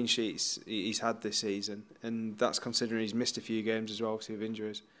number of clean sheets he's had this season, and that's considering he's missed a few games as well, obviously with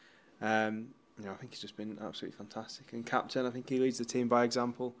injuries. I think he's just been absolutely fantastic. And captain, I think he leads the team by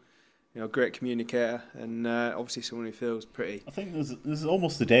example. Great communicator, and obviously someone who feels pretty. I think there's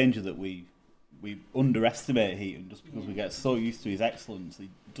almost a danger that we underestimate Heaton just because we get so used to his excellence. He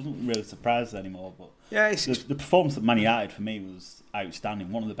doesn't really surprise us anymore. But the performance at Man United for me was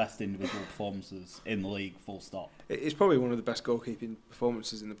outstanding. One of the best individual performances in the league. Full stop. It's probably one of the best goalkeeping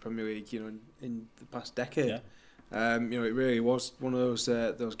performances in the Premier League. In the past decade. Yeah. It really was one of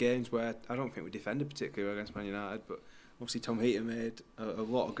those games where I don't think we defended particularly well against Man United, but obviously Tom Heaton made a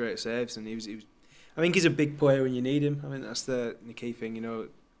lot of great saves, and he was. I think he's a big player when you need him. I mean that's the key thing.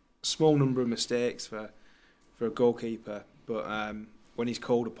 Small number of mistakes for a goalkeeper, but when he's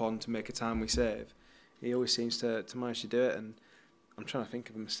called upon to make a timely save, he always seems to manage to do it. And I'm trying to think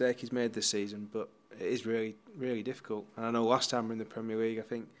of a mistake he's made this season, but it is really, really difficult. And I know last time we were in the Premier League, I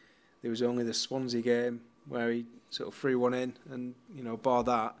think there was only the Swansea game where he sort of threw one in, and bar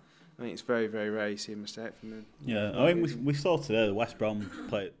that, I think it's very, very rare you see a mistake from him. Yeah, I mean, we saw today the West Brom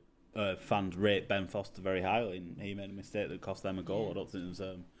fans rate Ben Foster very highly, and he made a mistake that cost them a goal. I don't think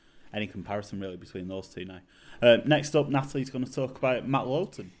there's any comparison really between those two now. Next up, Natalie's going to talk about Matt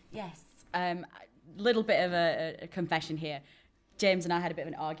Lowton. Yes, little bit of a confession here. James and I had a bit of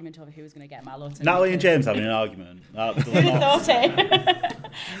an argument over who was going to get Matt Lowton. Natalie and James having an argument. Thought it.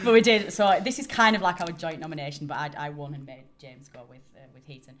 But we did. So this is kind of like our joint nomination, but I won and made James go with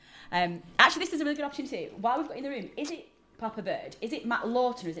Heaton. Actually, this is a really good opportunity. While we've got in the room, is it Papa Bird? Is it Matt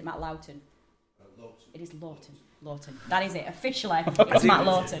Lowton or is it Matt Loughton? Lowton. It is Lowton. Lowton. That is it. Officially, it's Matt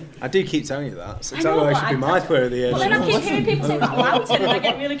Lowton. I do keep telling you that. So exactly why it should be my player of the year. Well, then I keep hearing people say Matt Loughton and I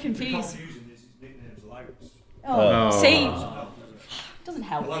get really confused. His nickname's Louts. See, doesn't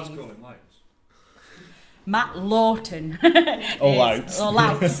help. Let's call him Louts. Matt Lowton. Or Louts. Or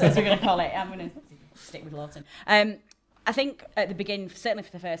Louts, as we're going to call it. I'm going to stick with Lowton. I think at the beginning, certainly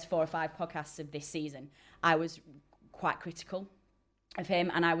for the first 4 or 5 podcasts of this season, I was quite critical of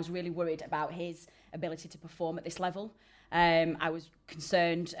him, and I was really worried about his ability to perform at this level. I was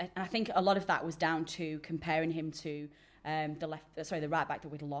concerned, and I think a lot of that was down to comparing him to the right back that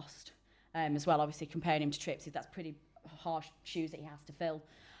we'd lost as well. Obviously, comparing him to Tripsy, that's pretty harsh shoes that he has to fill.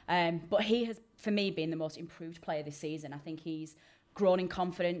 But he has, for me, been the most improved player this season. I think he's grown in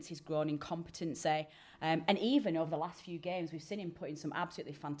confidence, he's grown in competency, and even over the last few games, we've seen him putting some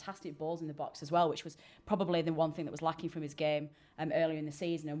absolutely fantastic balls in the box as well, which was probably the one thing that was lacking from his game earlier in the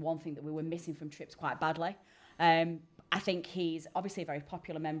season, and one thing that we were missing from Trips quite badly. I think he's obviously a very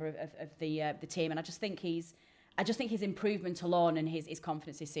popular member of the team, and I just think his improvement alone and his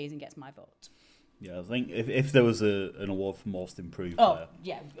confidence this season gets my vote. Yeah, I think if there was an award for most improved player,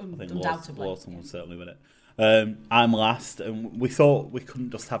 I think undoubtedly Lowton would certainly win it. I'm last, and we thought we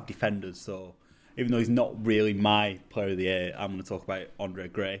couldn't just have defenders, so even though he's not really my player of the year, I'm going to talk about Andre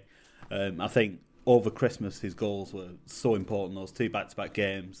Gray. I think over Christmas his goals were so important, those 2 back-to-back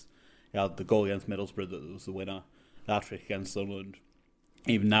games. He had the goal against Middlesbrough that was the winner, the hat-trick against Sunderland.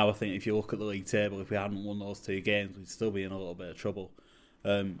 even now, I think if you look at the league table, if we hadn't won those 2 games, we'd still be in a little bit of trouble.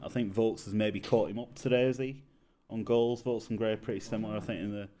 I think Volks has maybe caught him up today, has he? On goals, Volks and Gray are pretty similar, I think,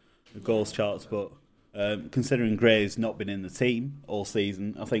 in the goals charts. But considering Gray's not been in the team all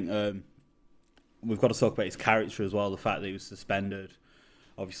season, I think we've got to talk about his character as well. The fact that he was suspended,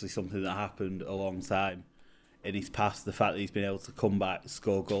 obviously something that happened a long time in his past. The fact that he's been able to come back,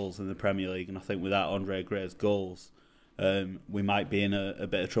 score goals in the Premier League, and I think without Andre Gray's goals, we might be in a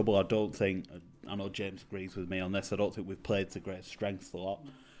bit of trouble. I know James agrees with me on this. I don't think we've played to Gray's strengths a lot.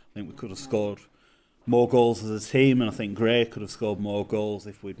 I think we could have scored more goals as a team, and I think Gray could have scored more goals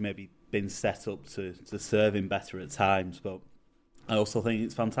if we'd maybe been set up to serve him better at times. But I also think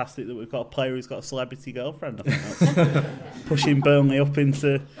it's fantastic that we've got a player who's got a celebrity girlfriend. I think that's pushing Burnley up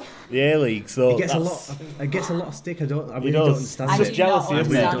into the A-League. So it gets a lot of stick. I really don't understand it. It's jealousy,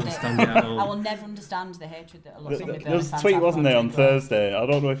 isn't it? I will never understand the hatred that a lot of Burnley fans have. There was a tweet, wasn't there, on Thursday? I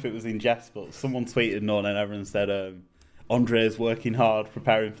don't know if it was in jest, but someone tweeted No Name Ever and said Andre's working hard,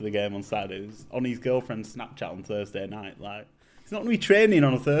 preparing for the game on Saturday. It was on his girlfriend's Snapchat on Thursday night. Like, he's not going to be training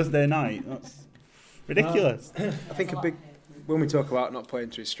on a Thursday night. That's ridiculous. I think when we talk about not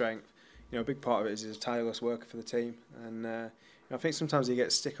playing to his strength, a big part of it is he's a tireless worker for the team, and I think sometimes he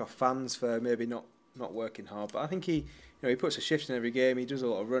gets stick off fans for maybe not working hard. But I think he puts a shift in every game. He does a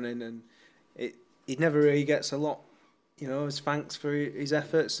lot of running, and he never really gets a lot, as thanks for his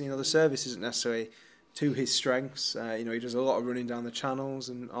efforts. The service isn't necessarily to his strengths. He does a lot of running down the channels,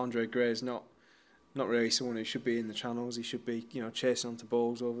 and Andre Gray is not really someone who should be in the channels. He should be chasing onto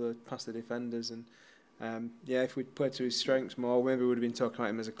balls past the defenders, and if we'd played to his strengths more, maybe we would have been talking about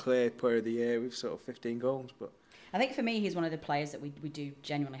him as a clear player of the year with sort of 15 goals. But I think for me, he's one of the players that we do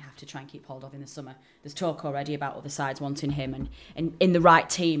genuinely have to try and keep hold of in the summer. There's talk already about other sides wanting him, and in the right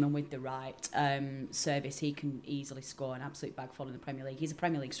team and with the right service, he can easily score an absolute bag full in the Premier League. He's a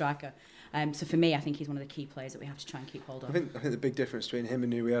Premier League striker. So for me, I think he's one of the key players that we have to try and keep hold of. I think the big difference between him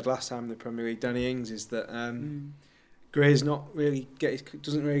and who we had last time in the Premier League, Danny Ings, is that Gray's doesn't really get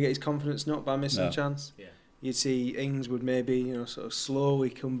his confidence knocked by missing a chance. Yeah. You'd see Ings would maybe sort of slowly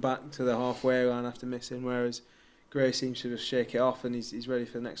come back to the halfway line after missing, whereas Gray seems to just shake it off and he's ready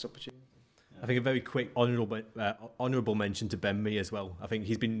for the next opportunity. I think a very quick honourable mention to Ben Mee as well. I think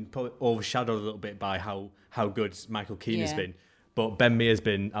he's been probably overshadowed a little bit by how good Michael Keane has been, but Ben Mee has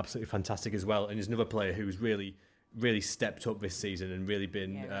been absolutely fantastic as well, and he's another player who's really stepped up this season and really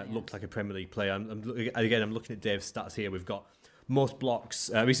been looked like a Premier League player. I'm looking at Dave's stats here. We've got most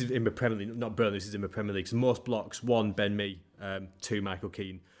blocks. This is in the Premier League, not Burnley. This is in the Premier League. So most blocks, 1 Ben Mee, 2 Michael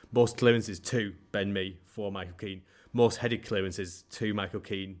Keane. Most clearances, 2 Ben Mee, 4 Michael Keane. Most headed clearances, 2 Michael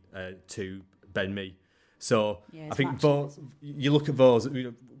Keane, 2 Ben Mee. So I think you look at those.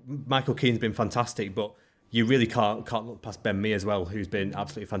 Michael Keane's been fantastic, but you really can't look past Ben Mee as well, who's been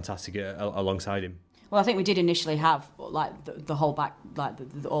absolutely fantastic alongside him. Well, I think we did initially have the whole back,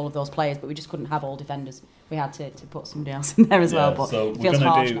 all of those players, but we just couldn't have all defenders. We had to put somebody else in there as well. But so we're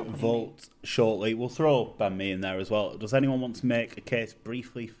going to do vote shortly. We'll throw Ben Mee in there as well. Does anyone want to make a case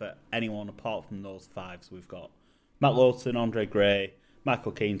briefly for anyone apart from those 5? So we've got Matt Lowton, Andre Gray,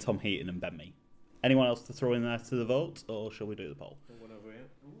 Michael Keane, Tom Heaton, and Ben Mee. Anyone else to throw in there to the vote, or shall we do the poll?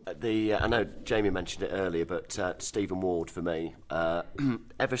 I know Jamie mentioned it earlier, but Stephen Ward for me.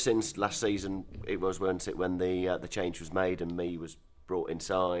 Ever since last season, weren't it, when the change was made and Mee was brought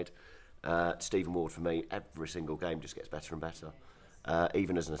inside. Stephen Ward for me, every single game just gets better and better.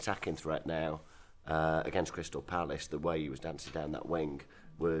 Even as an attacking threat now, against Crystal Palace, the way he was dancing down that wing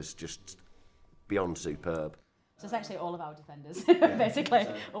was just beyond superb. So it's actually all of our defenders, basically,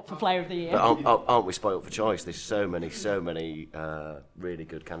 up for Player of the Year. But aren't we spoilt for choice? There's so many really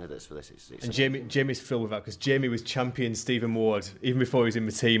good candidates for this. And Jamie's thrilled with that, because Jamie was champion Stephen Ward even before he was in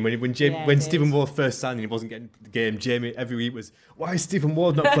the team. When Stephen Ward first signed and he wasn't getting the game, Jamie every week was, why is Stephen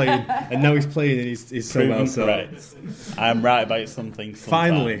Ward not playing? And now he's playing and he's so well. So right. I'm right about something. Sometimes.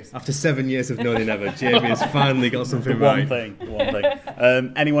 Finally, after 7 years of No Name Ever, Jamie has finally got something right. One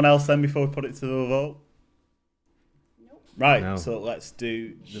thing. Anyone else then before we put it to the vote? Right, so let's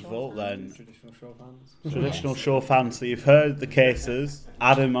do the vote then. Traditional show fans. So you've heard the cases.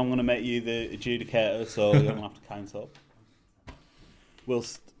 Adam, I'm going to make you the adjudicator, so you're going to have to count up.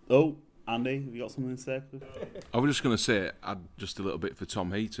 Andy, have you got something to say? I was just going to say, add just a little bit for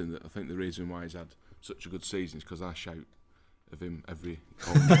Tom Heaton. That I think the reason why he's had such a good season is because I shout of him every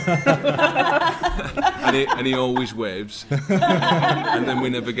and he always waves and then we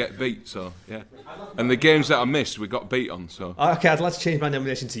never get beat, so yeah. And the games that I missed we got beat on, so okay, I'd like to change my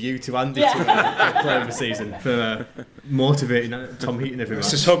nomination to you, to Andy, to player of the season for motivating Tom Heaton everyone.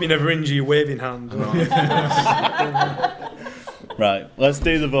 Let's just hope you never injure your waving hand. Right, let's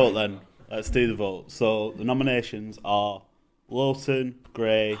do the vote then. Let's do the vote. So the nominations are Lawson,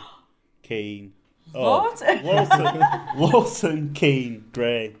 Gray, Keane. Lawson, Keane,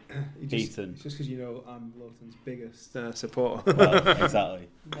 Gray, Heaton. It's just because you know I'm Lawton's biggest supporter. Well, exactly.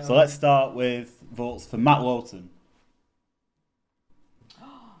 No. So let's start with votes for Matt Lawton.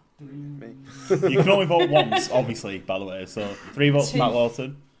 You can only vote once, obviously, by the way. So 3 votes for Matt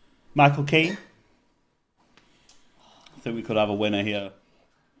Lawton. Michael Keane. I think we could have a winner here.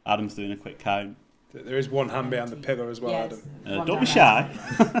 Adam's doing a quick count. There is one hand behind the pillar as well, yes. Adam. Don't be shy.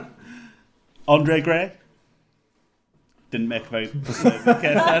 Andre Gray. Didn't make a very persuasive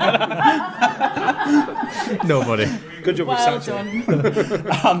case then. Nobody. Good job with Sanchez.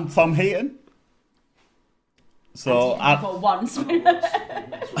 And Tom Heaton. So once.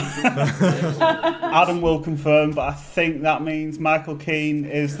 Adam will confirm, but I think that means Michael Keane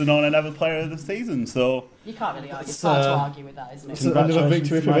is the non-ever player of the season. So you can't really argue. It's hard to argue with that, isn't it? It's another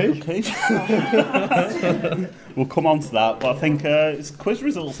victory for me. We'll come on to that, but I think it's quiz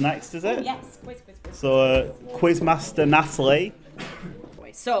results next, is it? Yes, quiz. So Quizmaster Natalie.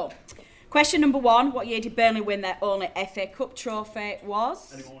 So, question number 1: what year did Burnley win their only FA Cup trophy?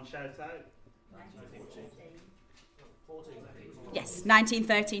 Was anyone want to shout out? Yes,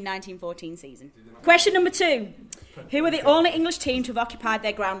 1913-1914 season. Question number 2. Who were the only English team to have occupied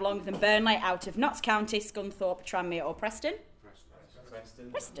their ground longer than Burnley out of Notts County, Scunthorpe, Tranmere or Preston?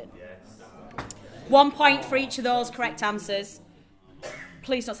 Preston. Yes. 1 point for each of those correct answers.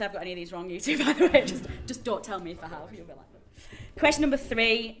 Please don't say I've got any of these wrong, you two, by the way. Just don't tell me if I have. You'll be like... Question number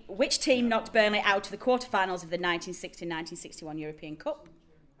 3. Which team knocked Burnley out of the quarterfinals of the 1960-1961 European Cup?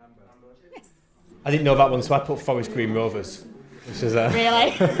 Yes. I didn't know that one, so I put Forest Green Rovers. Which is,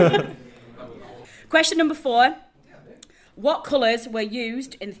 Really? Question number 4. What colours were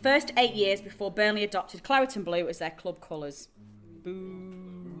used in the first 8 years before Burnley adopted claret and blue as their club colours?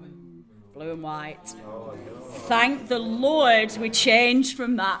 Boo. Blue and white. Thank the Lord we changed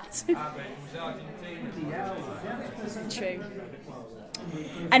from that. True.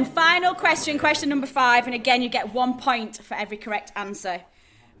 And final question, question number 5, and again you get 1 point for every correct answer.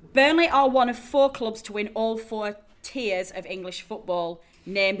 Burnley are one of 4 clubs to win all 4 tiers of English football.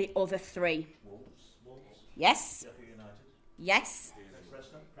 Name the other 3. Yes. Yes.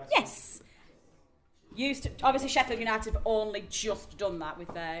 Yes. Obviously Sheffield United have only just done that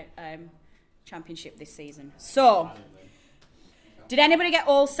with their championship this season. So, did anybody get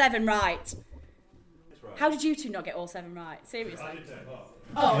all 7 right? How did you two not get all 7 right? Seriously?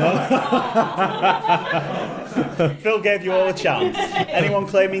 Phil gave you all a chance. Anyone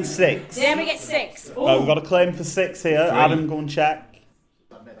claiming 6? Did anybody get 6? We've got a claim for 6 here. 3. Adam, go and check.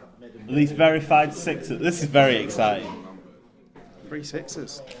 At least verified 6. This is very exciting. 3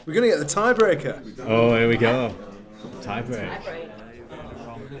 sixes. We're going to get the tiebreaker. Oh, here we go. Tiebreak.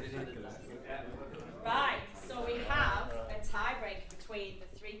 Right, so we have a tiebreak between the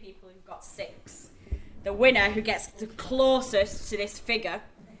 3 people who've got 6. The winner, who gets the closest to this figure,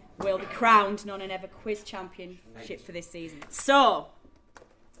 will be crowned non-and-ever quiz championship for this season. So,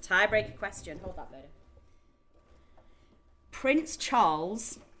 tiebreaker question. Hold that, Bertie. Prince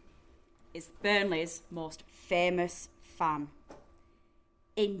Charles is Burnley's most famous fan.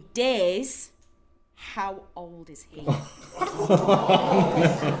 In days, how old is he?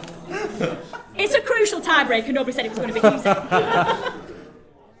 It's a crucial tiebreaker. Nobody said it was going to be easy.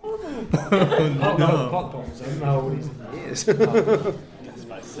 Yes. It's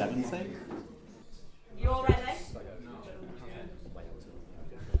about 70. You all ready?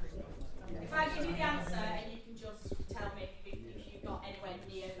 If I give you the answer and you can just tell me if you got anywhere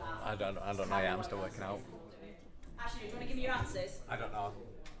near that. I don't know yet, I'm still working out. Actually, do you want to give me your answers? I don't know.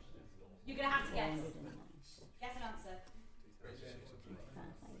 You're going to have to guess. Guess an answer.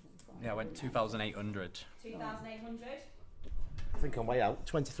 Yeah, I went 2,800. 2,800. I think I'm way out.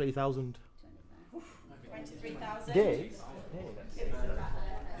 23,000. 23,000. Days?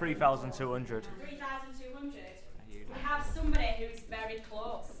 3,200. 3,200. We have somebody who's very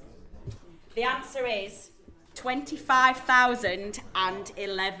close. The answer is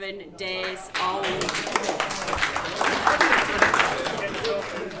 25,011 days old.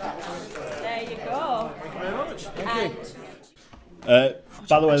 There you go. Thank you very much. Thank you.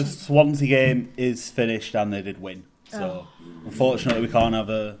 By the way, the Swansea game is finished and they did win. So, unfortunately, we can't have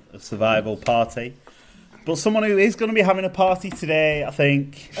a survival party. But someone who is going to be having a party today, I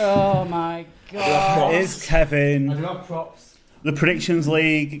think, Oh my God. is Kevin. I do have props. The Predictions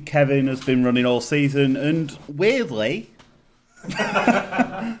League, Kevin has been running all season, and weirdly,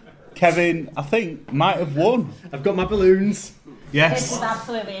 Kevin, I think, might have won. I've got my balloons. Yes. This is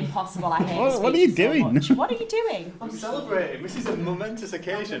absolutely impossible. I hate this What are you feature so doing? much. What are you doing? I'm celebrating. This is a momentous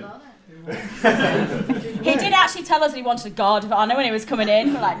occasion. He did actually tell us that he wanted a guard of honour when he was coming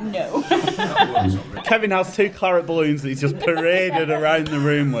in. We're like, no. Kevin has 2 claret balloons that he's just paraded around the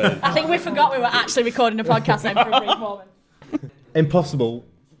room with. I think we forgot we were actually recording a podcast then for a brief moment. Impossible,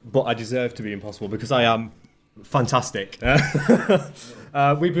 but I deserve to be impossible because I am fantastic.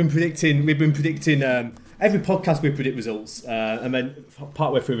 We've been predicting every podcast we predict results, and then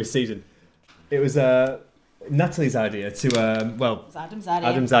partway through this season, it was Natalie's idea to It was Adam's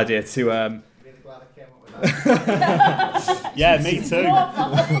idea to Yeah, me too.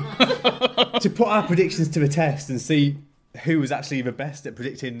 to put our predictions to the test and see who was actually the best at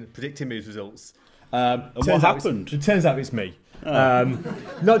predicting these results. And what happened? It turns out it's me.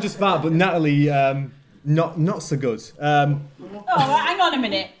 Not just that, but Natalie, not so good. Oh, well, hang on a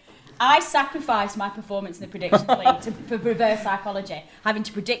minute. I sacrificed my performance in the Predictions League for reverse psychology, having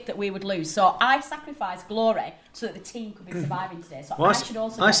to predict that we would lose. So I sacrificed glory so that the team could be surviving today. So I should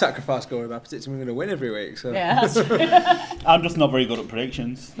also. I sacrificed glory by predicting we're going to win every week. So. Yeah, that's true. I'm just not very good at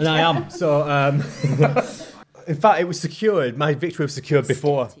predictions. And I am. So, in fact, it was secured. My victory was secured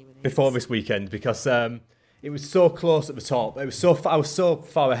before this weekend because it was so close at the top. I was so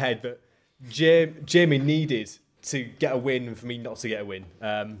far ahead that Jamie needed to get a win and for me not to get a win.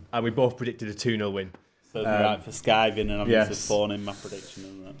 And we both predicted a 2-0 win. So right for skiving and obviously phone in my prediction.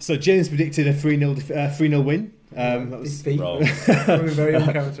 Isn't it? So James predicted a 3-0 win. That was very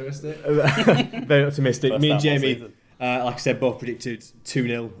uncharacteristic. Very optimistic. First Me and time all Jamie, season. like I said, both predicted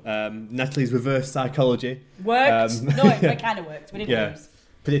 2-0. Natalie's reverse psychology Worked. No, it kind of worked. We didn't lose.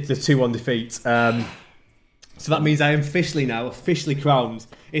 Predicted a 2-1 defeat. So that means I am officially crowned.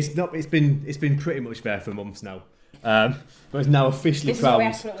 It's been pretty much there for months now. But it's now officially This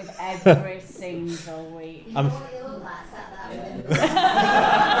crowned. is what we have to put with every single week.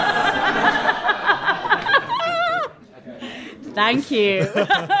 Thank you.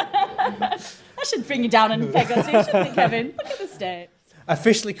 I should bring you down and peg or two, shouldn't it, Kevin? Look at the state.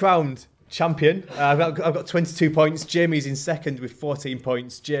 Officially crowned champion. I've got 22 points. Jamie's in second with 14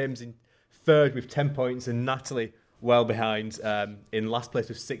 points. James in third with 10 points. And Natalie well behind in last place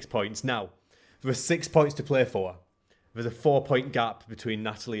with 6 points. Now, there are 6 points to play for. There's a 4-point gap between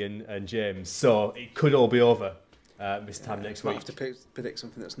Natalie and James. So it could all be over this time next week. Might have to predict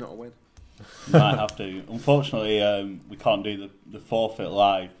something that's not a win. Might have to. Unfortunately, we can't do the forfeit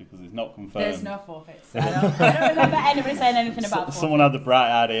live because it's not confirmed. There's no forfeits. I don't remember anybody saying anything about forfeits. Someone had the bright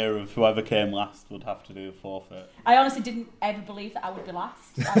idea of whoever came last would have to do a forfeit. I honestly didn't ever believe that I would be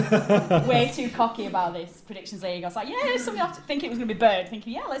last. I was way too cocky about this Predictions League. I was like, yeah, somebody else thinking it was going to be Bird,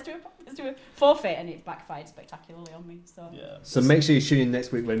 thinking, yeah, let's do a forfeit, and it backfired spectacularly on me. So make sure you tune in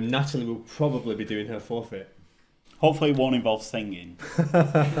next week when Natalie will probably be doing her forfeit. Hopefully it won't involve singing.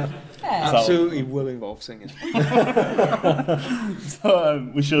 Absolutely will involve singing. So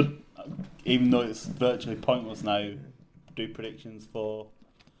we should, even though it's virtually pointless now, do predictions for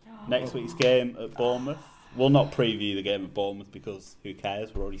next week's game at Bournemouth. We'll not preview the game at Bournemouth because who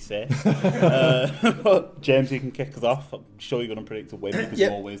cares, we're already safe. But James, you can kick us off. I'm sure you're going to predict a win because you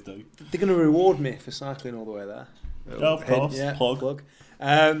always do. They're going to reward me for cycling all the way there. Oh, of course, plug.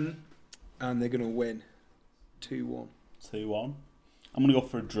 And they're going to win 2-1. 2-1. I'm going to go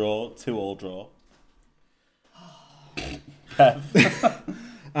for a draw, 2-2 draw. Kev.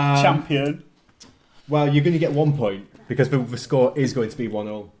 Champion. Well, you're going to get 1 point because the score is going to be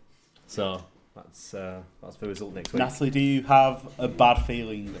 1-0. So that's the result next week. Natalie, do you have a bad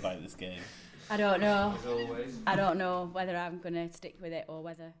feeling about this game? I don't know. I don't know whether I'm going to stick with it or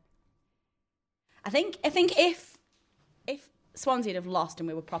whether. I think if Swansea had have lost and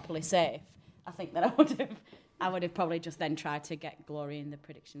we were properly safe, I think that I would have probably just then tried to get glory in the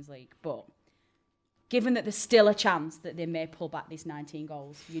Predictions League. But given that there's still a chance that they may pull back these 19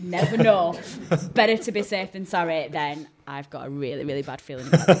 goals, you never know. It's better to be safe than sorry. Then I've got a really, really bad feeling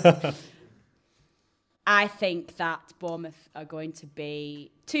about this. I think that Bournemouth are going to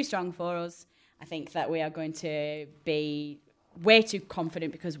be too strong for us. I think that we are going to be way too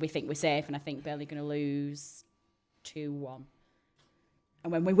confident because we think we're safe, and I think Burnley are going to lose 2-1.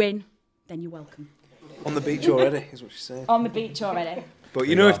 And when we win, then you're welcome. On the beach already, is what you're saying. On the beach already. But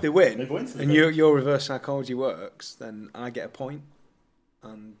you know, if they win, and your reverse psychology works, then I get a point,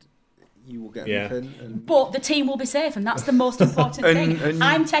 and you will get nothing. And but the team will be safe, and that's the most important thing. And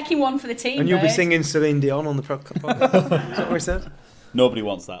I'm taking one for the team. And you'll be singing Celine Dion on the podcast. Is that what we said? Nobody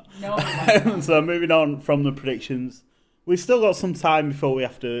wants that. So moving on from the predictions, we've still got some time before we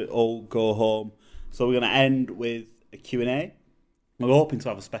have to all go home. So we're going to end with a Q&A. We're hoping to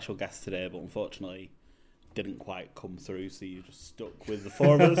have a special guest today, but unfortunately didn't quite come through, so you just stuck with the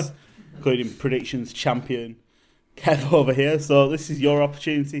four of us, including predictions champion Kev over here. So this is your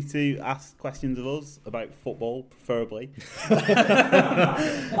opportunity to ask questions of us about football, preferably.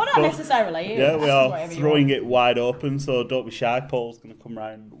 Well, not necessarily. Yeah, we are throwing it wide open, so don't be shy. Paul's going to come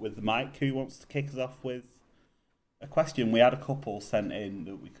round with the mic. Who wants to kick us off with a question? We had a couple sent in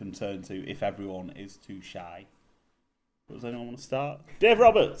that we can turn to if everyone is too shy. Does anyone want to start? Dave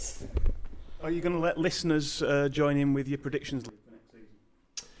Roberts. Are you going to let listeners join in with your predictions for next season?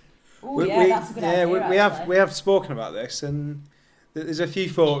 That's a good idea. We have spoken about this, and there's a few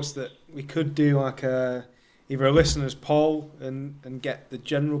thoughts that we could do like either a listeners' poll and get the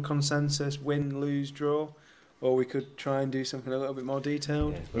general consensus, win, lose, draw, or we could try and do something a little bit more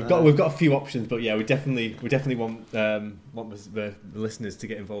detailed. Yeah, we've got a few options, but yeah, we definitely want the listeners to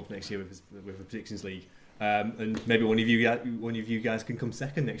get involved next year with the predictions league. And maybe one of you guys can come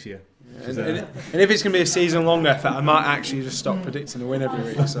second next year. Yeah, and if it's going to be a season-long effort, I might actually just stop predicting a win every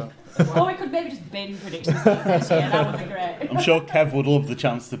week. So. Or we could maybe just bin predictions this year. That would be great. I'm sure Kev would love the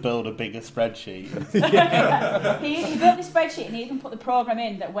chance to build a bigger spreadsheet. He built this spreadsheet and he even put the programme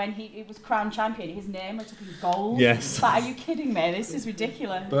in that when he was crowned champion, his name was up in gold. Yes. Like, are you kidding me? This is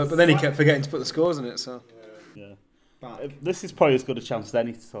ridiculous. But then he kept forgetting to put the scores in it. So. Yeah. This is probably as good a chance as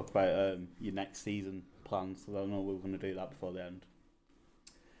any to talk about your next season plans. So I don't know we're going to do that before the end.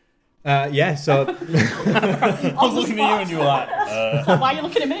 So I was looking at you and you were like, why are you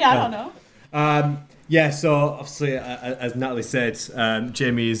looking at me? I don't know. So obviously, as Natalie said,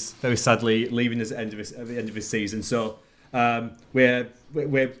 Jamie is very sadly leaving us at the end of his season. So we're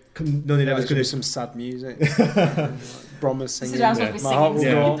none of us going to some sad music. Bromers singing. My heart will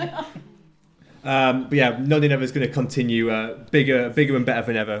go on. But yeah, none of us is going to continue bigger and better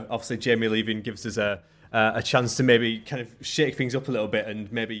than ever. Obviously, Jamie leaving gives us a chance to maybe kind of shake things up a little bit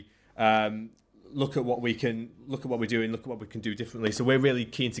and maybe look at what we're doing, look at what we can do differently. So we're really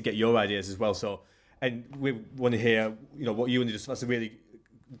keen to get your ideas as well. So, and we want to hear, what you want to do. That's a really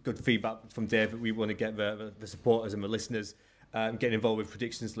good feedback from Dave. We want to get the supporters and the listeners getting involved with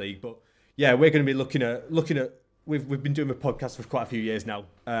Predictions League. But yeah, we're going to be looking at. We've been doing a podcast for quite a few years now,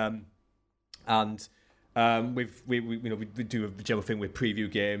 and we do a general thing with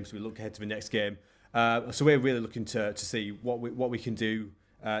preview games. We look ahead to the next game. So we're really looking to see what we can do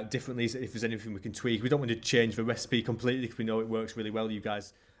differently, if there's anything we can tweak. We don't want to change the recipe completely because we know it works really well. You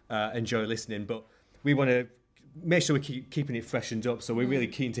guys enjoy listening, but we want to make sure we keep keeping it freshened up. So we're really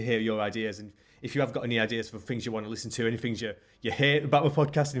keen to hear your ideas, and if you have got any ideas for things you want to listen to, any things you hate about the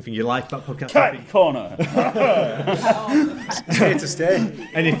podcast, anything you like about the podcast, Cat corner. It's here to stay.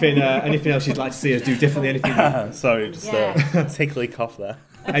 Anything else you'd like to see us do differently? Anything? Sorry, just tickly cough there.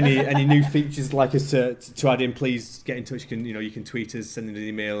 Any new features you'd like us to add in, please get in touch. You can tweet us, send an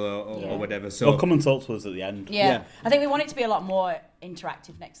email or whatever. So or come and talk to us at the end. Yeah. I think we want it to be a lot more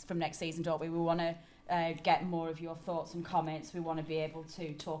interactive from next season, don't we? We want to get more of your thoughts and comments. We want to be able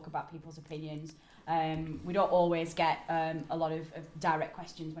to talk about people's opinions. We don't always get a lot of direct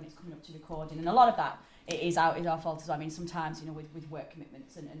questions when it's coming up to recording, and a lot of that is our fault as well. I mean, sometimes with work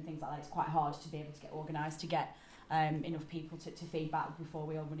commitments and things like that, it's quite hard to be able to get organised to get enough people to feedback before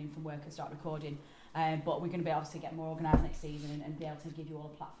we all run in from work and start recording. But we're going to be obviously get more organised next season and be able to give you all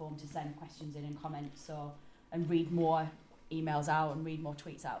a platform to send questions in and comments, and read more emails out and read more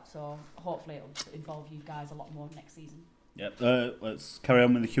tweets out. So hopefully it'll involve you guys a lot more next season. Yep. Let's carry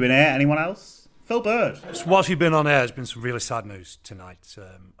on with the Q&A. Anyone else? Phil Bird. So whilst you've been on air, there's been some really sad news tonight.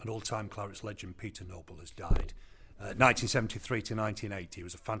 An all-time Clarets legend, Peter Noble, has died. 1973 to 1980, he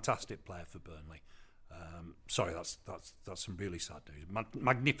was a fantastic player for Burnley. Sorry, that's some really sad news.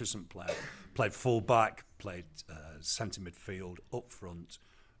 Magnificent player. Played full-back, played centre midfield, up front.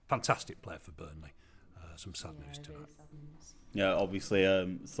 Fantastic player for Burnley. Some sad news tonight. Really sad news. Yeah, obviously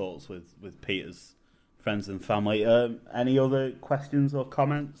thoughts with Peter's friends and family. Any other questions or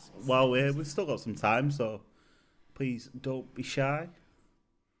comments while we're here? We've still got some time, so please don't be shy.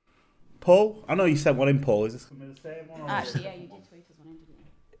 Paul, I know you sent one in, Paul. Is this going to be the same one? Actually, yeah, you did tweet us one in, didn't you?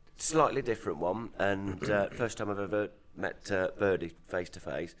 Slightly different one, and first time I've ever met Birdie face to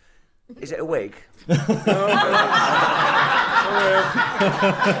face. Is it a wig? It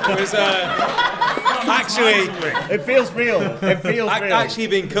was actually. It feels real. It feels real. Actually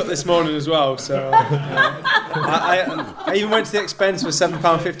being cut this morning as well. So I even went to the expense of a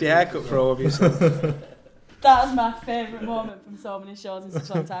 £7.50 haircut for all of you. So. That was my favourite moment from so many shows in such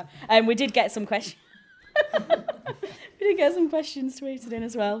a long time. And we did get some questions. We did get some questions tweeted in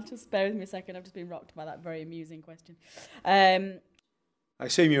as well. Just bear with me a second. I've just been rocked by that very amusing question. I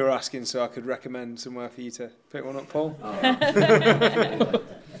assume you were asking so I could recommend somewhere for you to pick one up, Paul.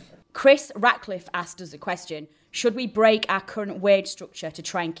 Chris Ratcliffe asked us a question. Should we break our current wage structure to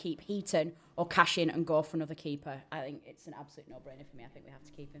try and keep Heaton or cash in and go for another keeper? I think it's an absolute no-brainer for me. I think we have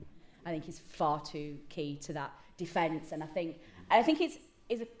to keep him. I think he's far too key to that defence. And I think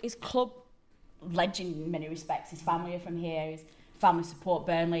his club legend in many respects. His family are from here. His family support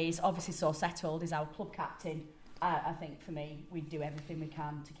Burnley. He's obviously so settled. He's our club captain. I think for me, we do everything we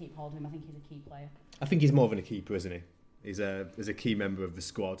can to keep hold of him. I think he's a key player. I think he's more than a keeper, isn't he? He's a key member of the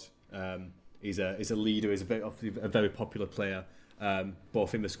squad. He's a leader. He's a very popular player,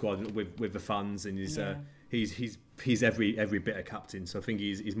 both in the squad with the fans, and he's every bit a captain. So I think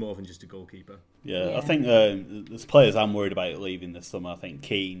he's more than just a goalkeeper. Yeah. I think there's players I'm worried about leaving this summer. I think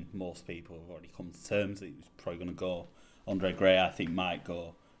Keane, most people have already come to terms that he's probably going to go. Andre Gray, I think, might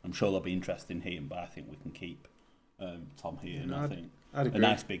go. I'm sure there'll be interest in him, but I think we can keep Tom Heaton. I think I'd agree. A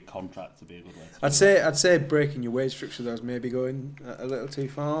nice big contract to be a good way. I'd say breaking your wage structure though is maybe going a little too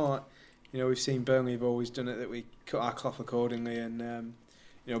far. Like, we've seen Burnley have always done it, that we cut our cloth accordingly, and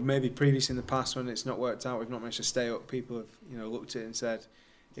maybe previously in the past when it's not worked out, we've not managed to stay up. People have looked at it and said,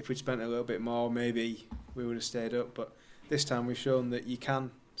 if we'd spent a little bit more, maybe we would have stayed up. But this time we've shown that you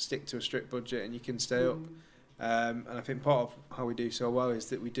can stick to a strict budget and you can stay up. And I think part of how we do so well is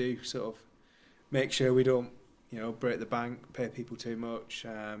that we do sort of make sure we don't break the bank, pay people too much.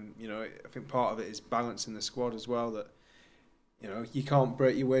 I think part of it is balancing the squad as well, that you can't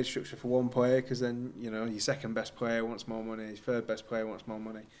break your wage structure for one player, because then your second best player wants more money, his third best player wants more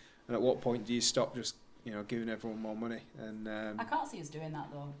money, and at what point do you stop just giving everyone more money? And I can't see us doing that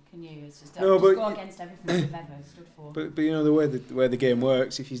though. Can you? It's just no, go against everything we've ever stood for. But the way the game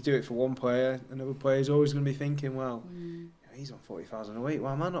works, if you do it for one player, another player is always going to be thinking, well, he's on 40,000 a week.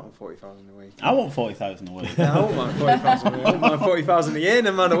 Why am I not on 40,000 a week? I want 40,000 a week. Yeah, I want my 40,000 a week. I want my 40,000 a year,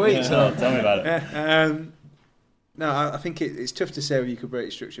 no matter a week. So tell me about it. No, I think it's tough to say whether you could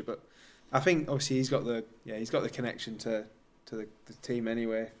break structure, but I think obviously he's got the connection to the team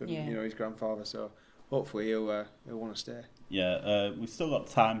anyway from his grandfather. So hopefully he'll want to stay. Yeah, we've still got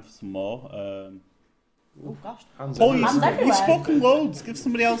time for some more. Oh gosh! Paul, you've spoken loads. Give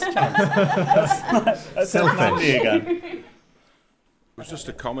somebody else a chance. That's Andy again. It was just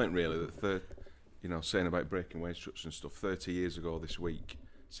a comment, really, that saying about breaking wage structure and stuff. 30 years ago this week,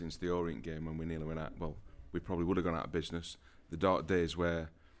 since the Orient game, when we nearly went out, well, we probably would have gone out of business. The dark days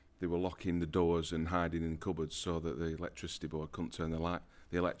where they were locking the doors and hiding in cupboards so that the electricity board couldn't turn the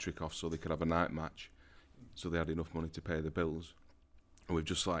electric off, so they could have a night match, so they had enough money to pay the bills. And we've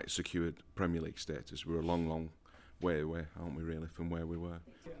just secured Premier League status. We're a long, long way away, aren't we, really, from where we were?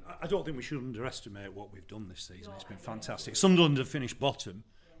 I don't think we should underestimate what we've done this season. It's been fantastic. Sunderland have finished bottom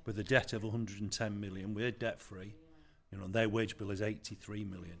with a debt of 110 million. We're debt free. Their wage bill is 83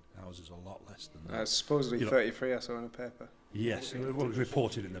 million. Ours is a lot less than that. Supposedly 33, I saw in the paper. Yes, it was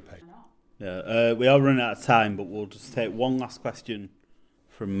reported in the paper. Yeah, we are running out of time, but we'll just take one last question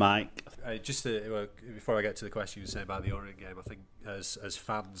from Mike. Before I get to the question you say about the Orient game, I think as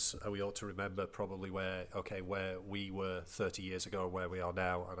fans we ought to remember probably where we were 30 years ago and where we are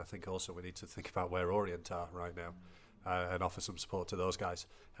now, and I think also we need to think about where Orient are right now and offer some support to those guys,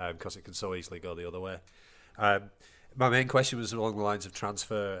 because it can so easily go the other way. My main question was along the lines of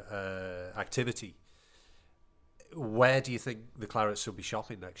transfer activity. Where do you think the Clarets should be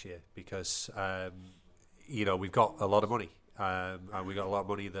shopping next year? Because we've got a lot of money. And we've got a lot of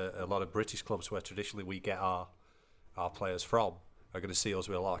money that a lot of British clubs, where traditionally we get our players from, are going to see us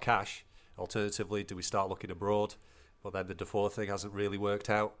with a lot of cash. Alternatively, do we start looking abroad? Well, then the Defoe thing hasn't really worked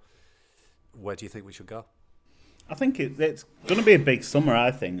out. Where do you think we should go? I think it's going to be a big summer,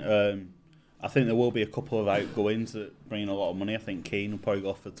 I think. I think there will be a couple of outgoings that bring in a lot of money. I think Keane will probably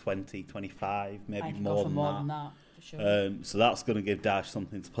go for 20, 25, maybe more than that. For sure. So that's going to give Dash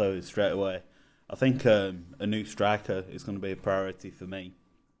something to play with straight away. I think a new striker is going to be a priority for me.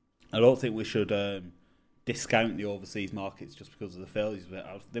 I don't think we should discount the overseas markets just because of the failures.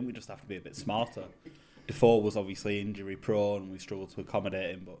 I think we just have to be a bit smarter. Defoe was obviously injury prone and we struggled to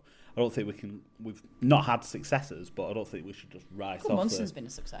accommodate him, but I don't think we can. We've not had successes, but I don't think we should just rise off. Munson's been a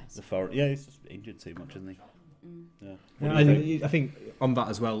success. He's just injured too much, isn't he? Yeah. I think on that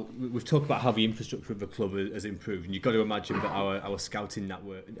as well, we've talked about how the infrastructure of the club has improved, and you've got to imagine that our scouting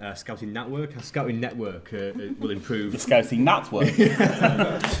network will improve. The scouting network.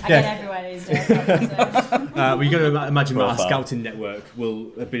 I get everywhere these days. We've got to imagine that our scouting network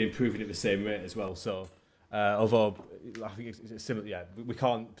will have been improving at the same rate as well. So, although I think it's similar, we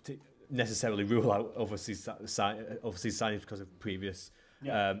can't necessarily rule out overseas signings because of previous.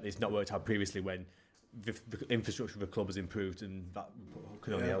 It's not worked out previously when the infrastructure of the club has improved, and that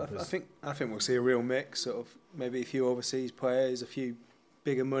could only help us. I think we'll see a real mix, sort of maybe a few overseas players, a few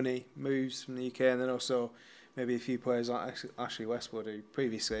bigger money moves from the UK, and then also maybe a few players like Ashley Westwood, who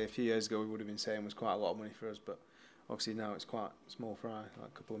previously, a few years ago, we would have been saying was quite a lot of money for us, but obviously now it's quite small fry, like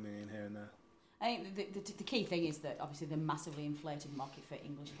a couple of million here and there. I think the key thing is that obviously the massively inflated market for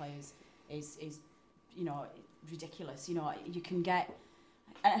English players is ridiculous. You can get...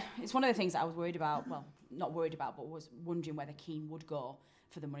 it's one of the things that I was worried about, well, not worried about, but was wondering whether Keane would go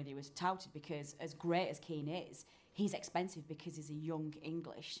for the money that he was touted, because as great as Keane is, he's expensive because he's a young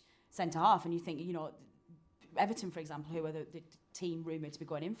English centre-half, and you think, Everton, for example, who are the team rumoured to be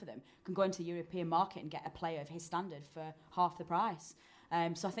going in for them, can go into the European market and get a player of his standard for half the price.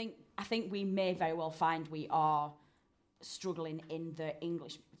 So I think we may very well find we are struggling in the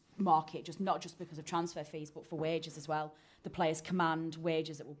English market, not just because of transfer fees, but for wages as well. The players command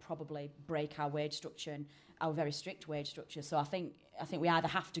wages that will probably break our wage structure, and our very strict wage structure. So I think we either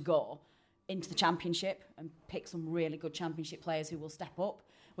have to go into the Championship and pick some really good Championship players who will step up,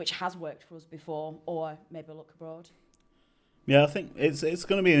 which has worked for us before, or maybe look abroad. Yeah, I think it's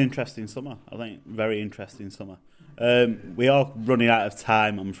going to be an interesting summer. I think very interesting summer. We are running out of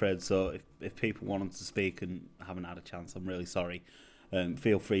time, I'm afraid. So if people wanted to speak and haven't had a chance, I'm really sorry.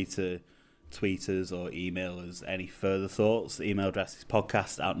 Feel free to tweet us or email us any further thoughts. Email address is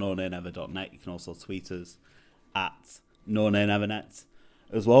podcast@nonamenever.net. You can also tweet us at nonamenevernet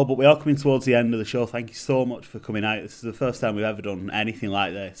as well. But we are coming towards the end of the show. Thank you so much for coming out. This is the first time we've ever done anything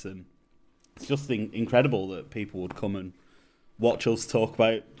like this, and it's just incredible that people would come and watch us talk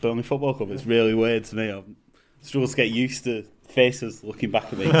about Burnley Football Club. It's really weird to me. I'm struggling to get used to faces looking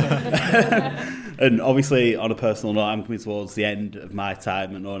back at me. And obviously, on a personal note, I'm coming towards the end of my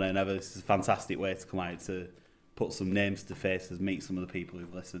time at No Nay Never. This is a fantastic way to come out to put some names to faces, meet some of the people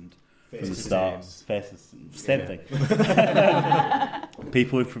who've listened from the start. Faces, same thing.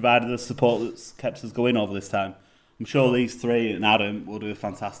 People who've provided us support that's kept us going over this time. I'm sure these three and Adam will do a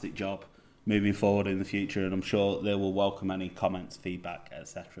fantastic job moving forward in the future, and I'm sure they will welcome any comments, feedback,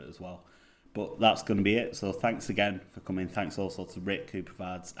 etc. as well. But that's going to be it. So thanks again for coming. Thanks also to Rick, who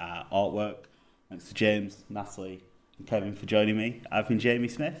provides our artwork. Thanks to James, Natalie, and Kevin for joining me. I've been Jamie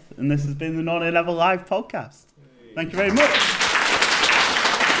Smith, and this has been the No Nay Never Live podcast. Thank you very much.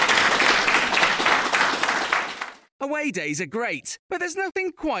 Away days are great, but there's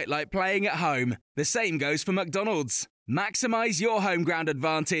nothing quite like playing at home. The same goes for McDonald's. Maximise your home ground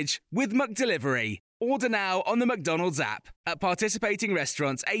advantage with McDelivery. Order now on the McDonald's app. At participating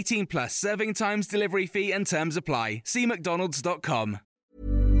restaurants, 18 plus serving times, delivery fee and terms apply. See mcdonalds.com.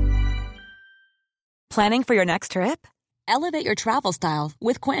 Planning for your next trip? Elevate your travel style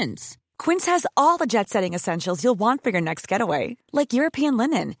with Quince. Quince has all the jet-setting essentials you'll want for your next getaway, like European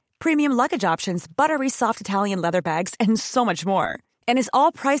linen, premium luggage options, buttery soft Italian leather bags, and so much more. And is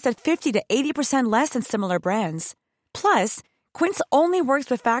all priced at 50 to 80% less than similar brands. Plus, Quince only works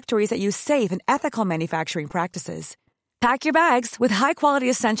with factories that use safe and ethical manufacturing practices. Pack your bags with high-quality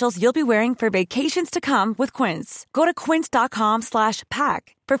essentials you'll be wearing for vacations to come with Quince. Go to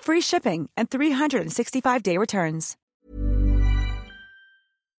quince.com/pack for free shipping and 365-day returns.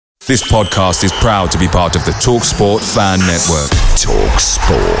 This podcast is proud to be part of the TalkSport Fan Network.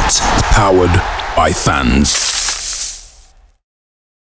 TalkSport. Powered by fans.